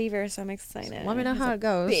never have either, so I'm excited. Let me know He's how a it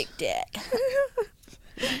goes. Big dick.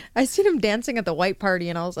 I seen him dancing at the white party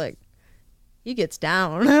and I was like, he gets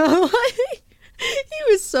down.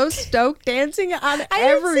 He was so stoked dancing on didn't see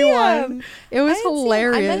everyone. him. It was I didn't see him.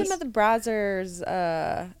 hilarious. I met him at the Brazzers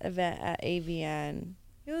event at AVN.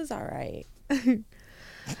 It was all right.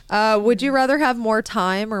 Would you rather have more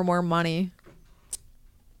time or more money?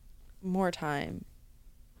 More time.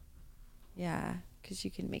 Yeah, because you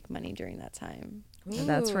can make money during that time.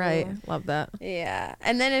 That's right. Love that. Yeah.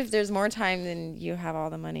 And then if there's more time, then you have all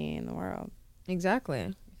the money in the world.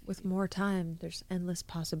 Exactly. With more time, there's endless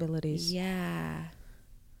possibilities. Yeah.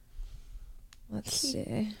 Let's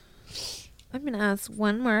see. I'm going to ask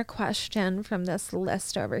one more question from this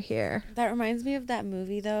list over here. That reminds me of that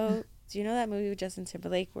movie, though. Do you know that movie with Justin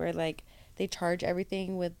Timberlake where, like, they charge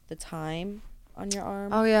everything with the time on your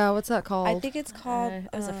arm? Oh, yeah. What's that called? I think it's called It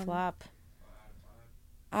was a flop.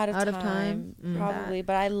 Out of Out of Time, Time? probably.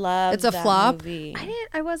 But I love It's a that flop? movie.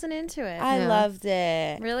 I wasn't into it. I Yeah. loved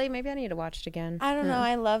it. Really? Maybe I need to watch it again. I don't know.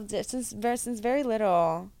 Yeah. I loved it since very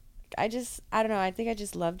little. I don't know. I think I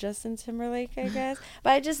just love Justin Timberlake, I guess.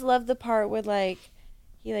 But I just love the part where like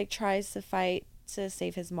he like tries to fight to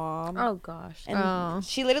save his mom. Oh gosh. And Oh.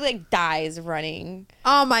 she literally like dies running.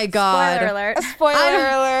 Oh, my God. Spoiler alert. Spoiler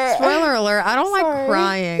alert. Spoiler alert. I don't like Sorry.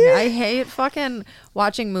 crying. I hate fucking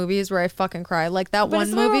watching movies where I fucking cry. Like that But one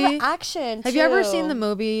it's more movie. of action. Have you ever too. seen the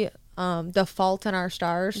movie The Fault in Our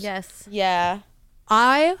Stars? Yes. Yeah.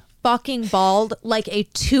 I fucking bawled like a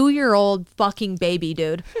 2-year-old fucking baby,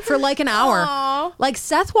 dude, for like an hour. Aw. Like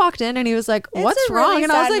Seth walked in and he was like, "What's It's a wrong?" really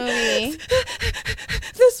And I was sad like, movie.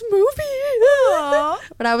 "This movie." Aw.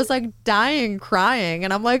 But I was like dying, crying,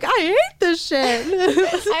 and I'm like, "I hate this shit." I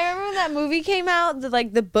remember when that movie came out,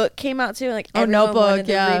 the book came out too, and like Oh, everyone Notebook, wanted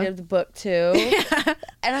to yeah. read the book too.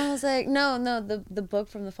 And I was like, no, the book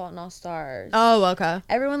from The Fault in All Stars. Oh, okay.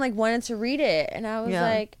 Everyone like wanted to read it, and I was Yeah.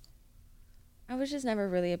 like, I was just never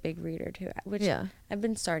really a big reader too. Which Yeah. I've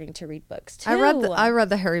been starting to read books too. I read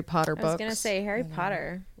the Harry Potter I books. was gonna say Harry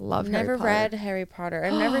Potter. Love I've never Harry Potter. read Harry Potter.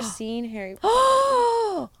 I've never seen Harry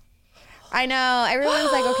Potter. I know.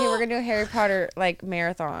 Everyone's like, okay, we're gonna do a Harry Potter like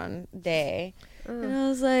marathon day. And I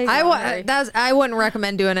was like, I wouldn't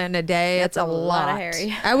recommend doing it in a day. It's a lot. of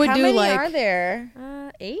Harry. I would how do many like are there?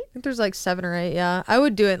 8? I think there's like 7 or 8. Yeah, I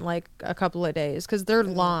would do it in like a couple of days because they're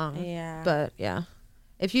long. Yeah. But yeah,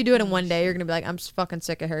 if you do it in one day, you're gonna be like, I'm just fucking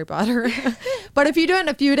sick of Harry Potter. But if you do it in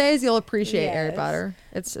a few days, you'll appreciate Harry Yes. Potter.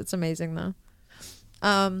 It's amazing though.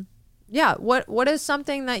 Yeah. What is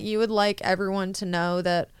something that you would like everyone to know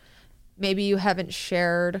that maybe you haven't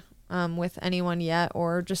shared with anyone yet,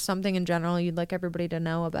 or just something in general you'd like everybody to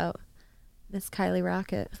know about Miss Kylie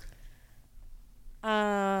Rocket?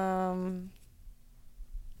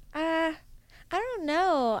 I don't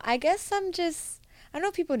know. I guess I don't know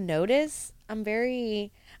if people notice. I don't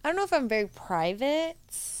know if I'm very private,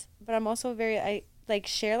 but I'm also I like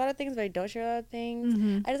share a lot of things, but I don't share a lot of things.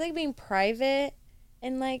 Mm-hmm. I just like being private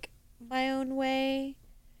in like my own way.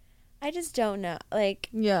 I just don't know. Like,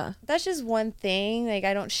 Yeah. that's just one thing. Like,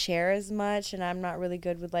 I don't share as much, and I'm not really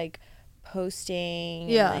good with like posting.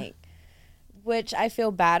 Yeah. And, like, which I feel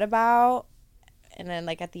bad about. And then,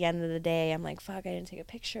 like, at the end of the day, I'm like, fuck, I didn't take a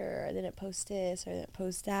picture. I didn't post this, or I didn't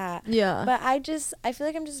post that. Yeah. But I feel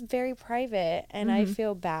like I'm just very private, and I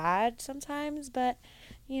feel bad sometimes, but,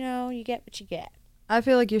 you know, you get what you get. I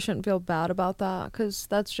feel like you shouldn't feel bad about that because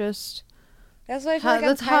that's just That's why I feel like I'm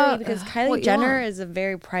that's Kylie, how- because what Kylie you Jenner are. is a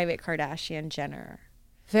very private Kardashian Jenner.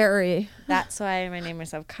 very, That's why I name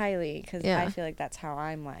myself Kylie, because Yeah. I feel like that's how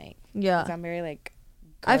I'm like. yeah. 'Cause I'm very, like,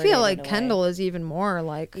 I feel guarded like in a way. Kendall is even more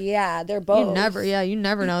like, Yeah, they're both. you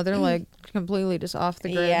never know. They're like completely just off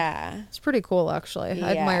the grid. Yeah. It's pretty cool, actually.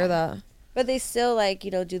 I admire Yeah. that. But they still, like,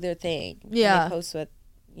 you know, do their thing. And Yeah. they post what,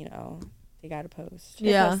 you know, they got to post.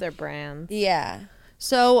 They Yeah. post their brands. Yeah.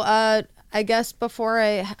 So, I guess before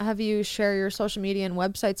I have you share your social media and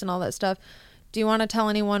websites and all that stuff, do you want to tell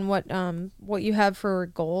anyone what you have for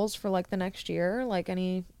goals for like the next year? Like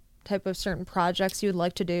any type of certain projects you would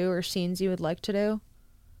like to do or scenes you would like to do?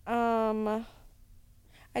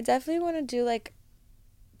 I definitely want to do, like,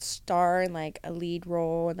 star in, like, a lead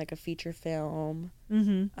role in, like, a feature film.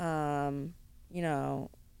 Mm-hmm. You know,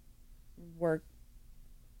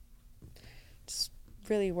 just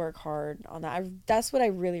really work hard on that. That's what I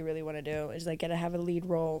really, really want to do, is, like, get to have a lead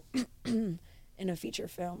role in a feature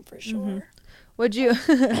film for sure. Would you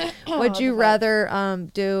would you rather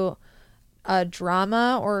do a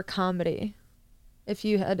drama or a comedy if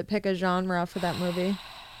you had to pick a genre for that movie?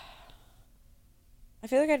 I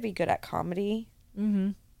feel like I'd be good at comedy.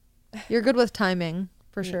 Mm-hmm. You're good with timing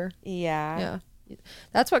for sure. Yeah. Yeah,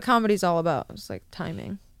 that's what comedy's all about. It's like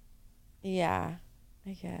timing. Yeah,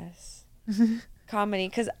 I guess. Comedy,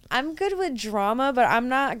 because I'm good with drama, but I'm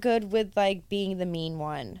not good with, like, being the mean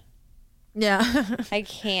one. Yeah. I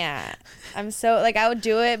can't. I'm so, like, I would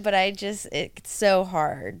do it, but it's so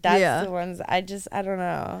hard. That's Yeah. the ones I don't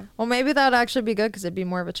know. Well, maybe that would actually be good because it'd be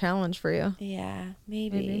more of a challenge for you. Yeah,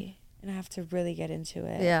 maybe. And I have to really get into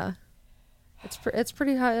it. Yeah. It's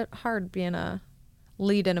pretty hard being a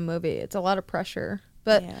lead in a movie. It's a lot of pressure.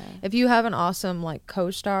 But Yeah. if you have an awesome like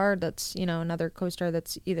co-star that's, you know, another co-star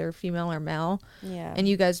that's either female or male, Yeah. and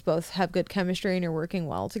you guys both have good chemistry and you're working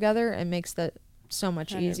well together, it makes that so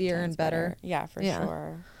much easier 100% and better. Yeah, for Yeah.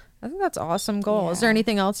 sure. I think that's awesome goal. Is there Yeah.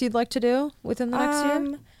 anything else you'd like to do within the next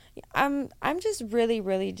year? I'm just really,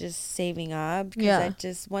 really just saving up, because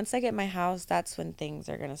Yeah. once I get my house, that's when things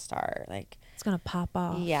are gonna start. Like, It's gonna pop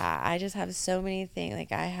off. yeah, I just have so many things.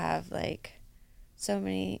 Like, I have like so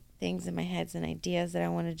many things in my heads and ideas that I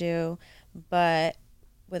want to do, but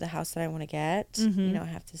with a house that I want to get, you know, I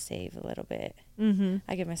have to save a little bit. Mm-hmm.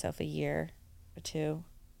 I give myself a year or two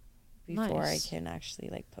before Nice. I can actually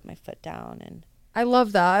like put my foot down, and I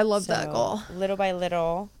love that. I love that so, goal. little by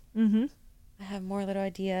little, Mm-hmm. I have more little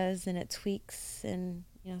ideas, and it tweaks, and,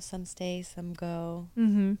 you know, some stay, some go,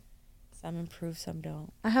 Mm-hmm. some improve, some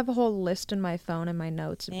don't. I have a whole list in my phone and my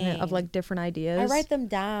notes of Dang. like different ideas. I write them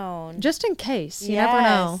down. just in case. You never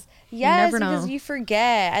know. Yes, never know. because you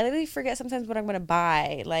forget. I literally forget sometimes what I'm gonna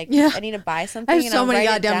buy. Like, Yeah. I need to buy something. I have and so I'll many write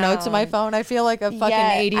it goddamn notes in my down. phone. I feel like a fucking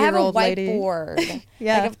Yeah, 80-year-old I have lady. a whiteboard.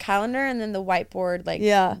 Yeah. Like a calendar, and then the whiteboard, like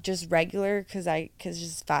Yeah. just regular, because it's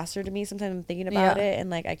just faster to me. Sometimes I'm thinking about Yeah. it, and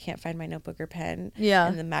like I can't find my notebook or pen. Yeah.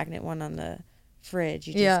 And the magnet one on the fridge,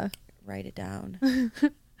 you just Yeah. write it down.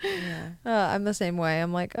 Yeah. I'm the same way.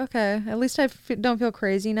 I'm like, okay, at least I don't feel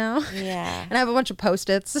crazy now. Yeah. And I have a bunch of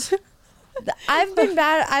Post-its. I've been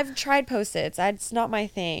bad. I've tried Post-its. It's not my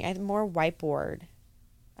thing. I have more whiteboard.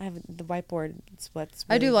 I have the whiteboard. It's what's.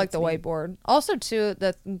 I really do like gets the me. whiteboard. Also, too,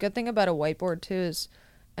 the good thing about a whiteboard, too, is,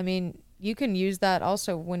 I mean, you can use that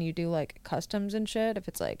also when you do, like, customs and shit. If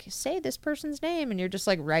it's like, say this person's name, and you're just,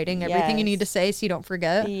 like, writing everything you need to Yes. say so you don't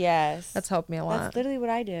forget. Yes. That's helped me a lot. That's literally what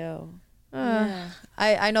I do. Yeah.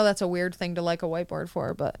 I know that's a weird thing to like a whiteboard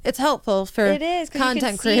for, but it's helpful for It is 'cause content you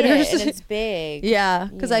can creators. see it and it's big. Yeah,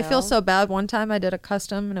 because you I feel know? so bad. One time I did a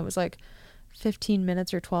custom and it was like 15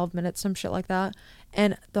 minutes or 12 minutes, some shit like that.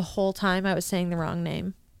 And the whole time I was saying the wrong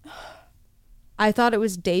name. I thought it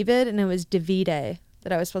was David and it was Davide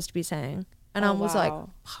that I was supposed to be saying. And I Oh, was like, wow.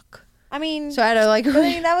 fuck. I mean, So I had to like, I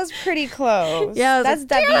mean, that was pretty close. Yeah, I was that's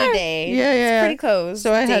like, damn it. Davide. Yeah, It's yeah. pretty close.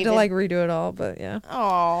 so I had to David. like redo it all, but yeah.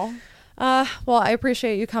 Oh. Well, I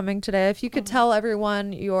appreciate you coming today. If you could tell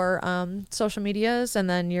everyone your social medias and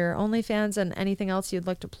then your OnlyFans and anything else you'd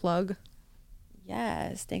like to plug.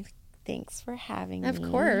 Yes. Thanks for having me. Of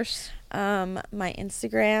course. My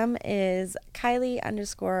Instagram is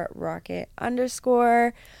Kylie_Rocket_.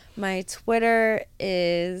 My Twitter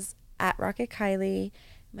is @RocketKylie.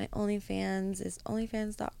 My OnlyFans is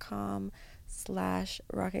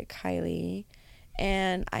onlyfans.com/RocketKylie.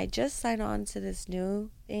 And I just signed on to this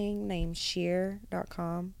new thing named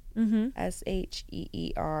sheer.com.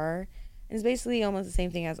 SHEER. And it's basically almost the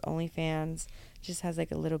same thing as OnlyFans. Just has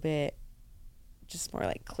like a little bit, just more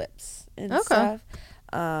like clips and stuff.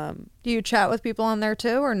 Do you chat with people on there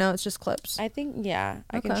too, or no, it's just clips? I think, yeah,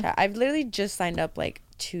 I can Okay. chat. I've literally just signed up like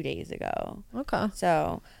 2 days ago. Okay.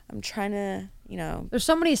 So I'm trying to, There's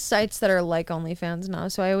so many sites that are like OnlyFans now,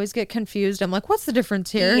 so I always get confused. I'm like, what's the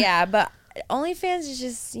difference here? Yeah, but OnlyFans is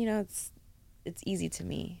just, it's easy to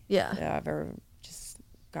me. Yeah. So I've ever just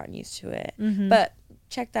gotten used to it. Mm-hmm. But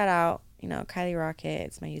check that out. Kylie Rocket,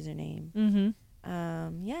 it's my username.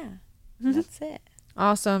 Yeah, that's it.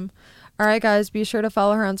 Awesome. All right, guys, be sure to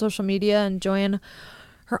follow her on social media and join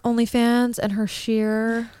her OnlyFans and her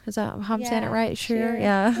sheer. Is that how I'm saying it Yeah, right? Sheer. sheer.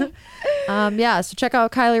 Yeah. Yeah. So check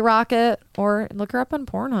out Kylie Rocket or look her up on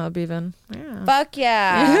Pornhub even. Yeah. Fuck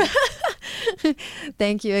yeah.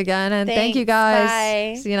 Thank you again. And thank you Thanks.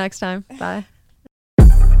 guys. Bye. See you next time. Bye.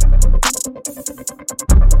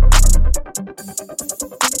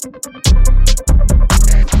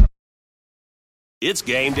 It's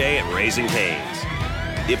game day at Raising Cane's.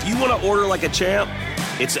 If you want to order like a champ,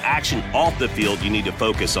 it's the action off the field you need to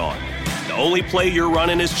focus on. The only play you're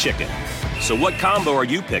running is chicken. So what combo are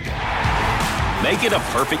you picking? Make it a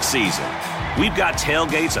perfect season. We've got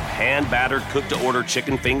tailgates of hand-battered, cooked-to-order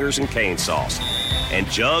chicken fingers and cane sauce, and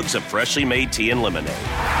jugs of freshly made tea and lemonade.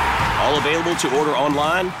 All available to order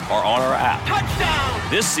online or on our app.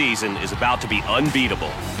 Touchdown! This season is about to be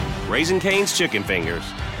unbeatable. Raising Cane's Chicken Fingers,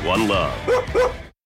 one love.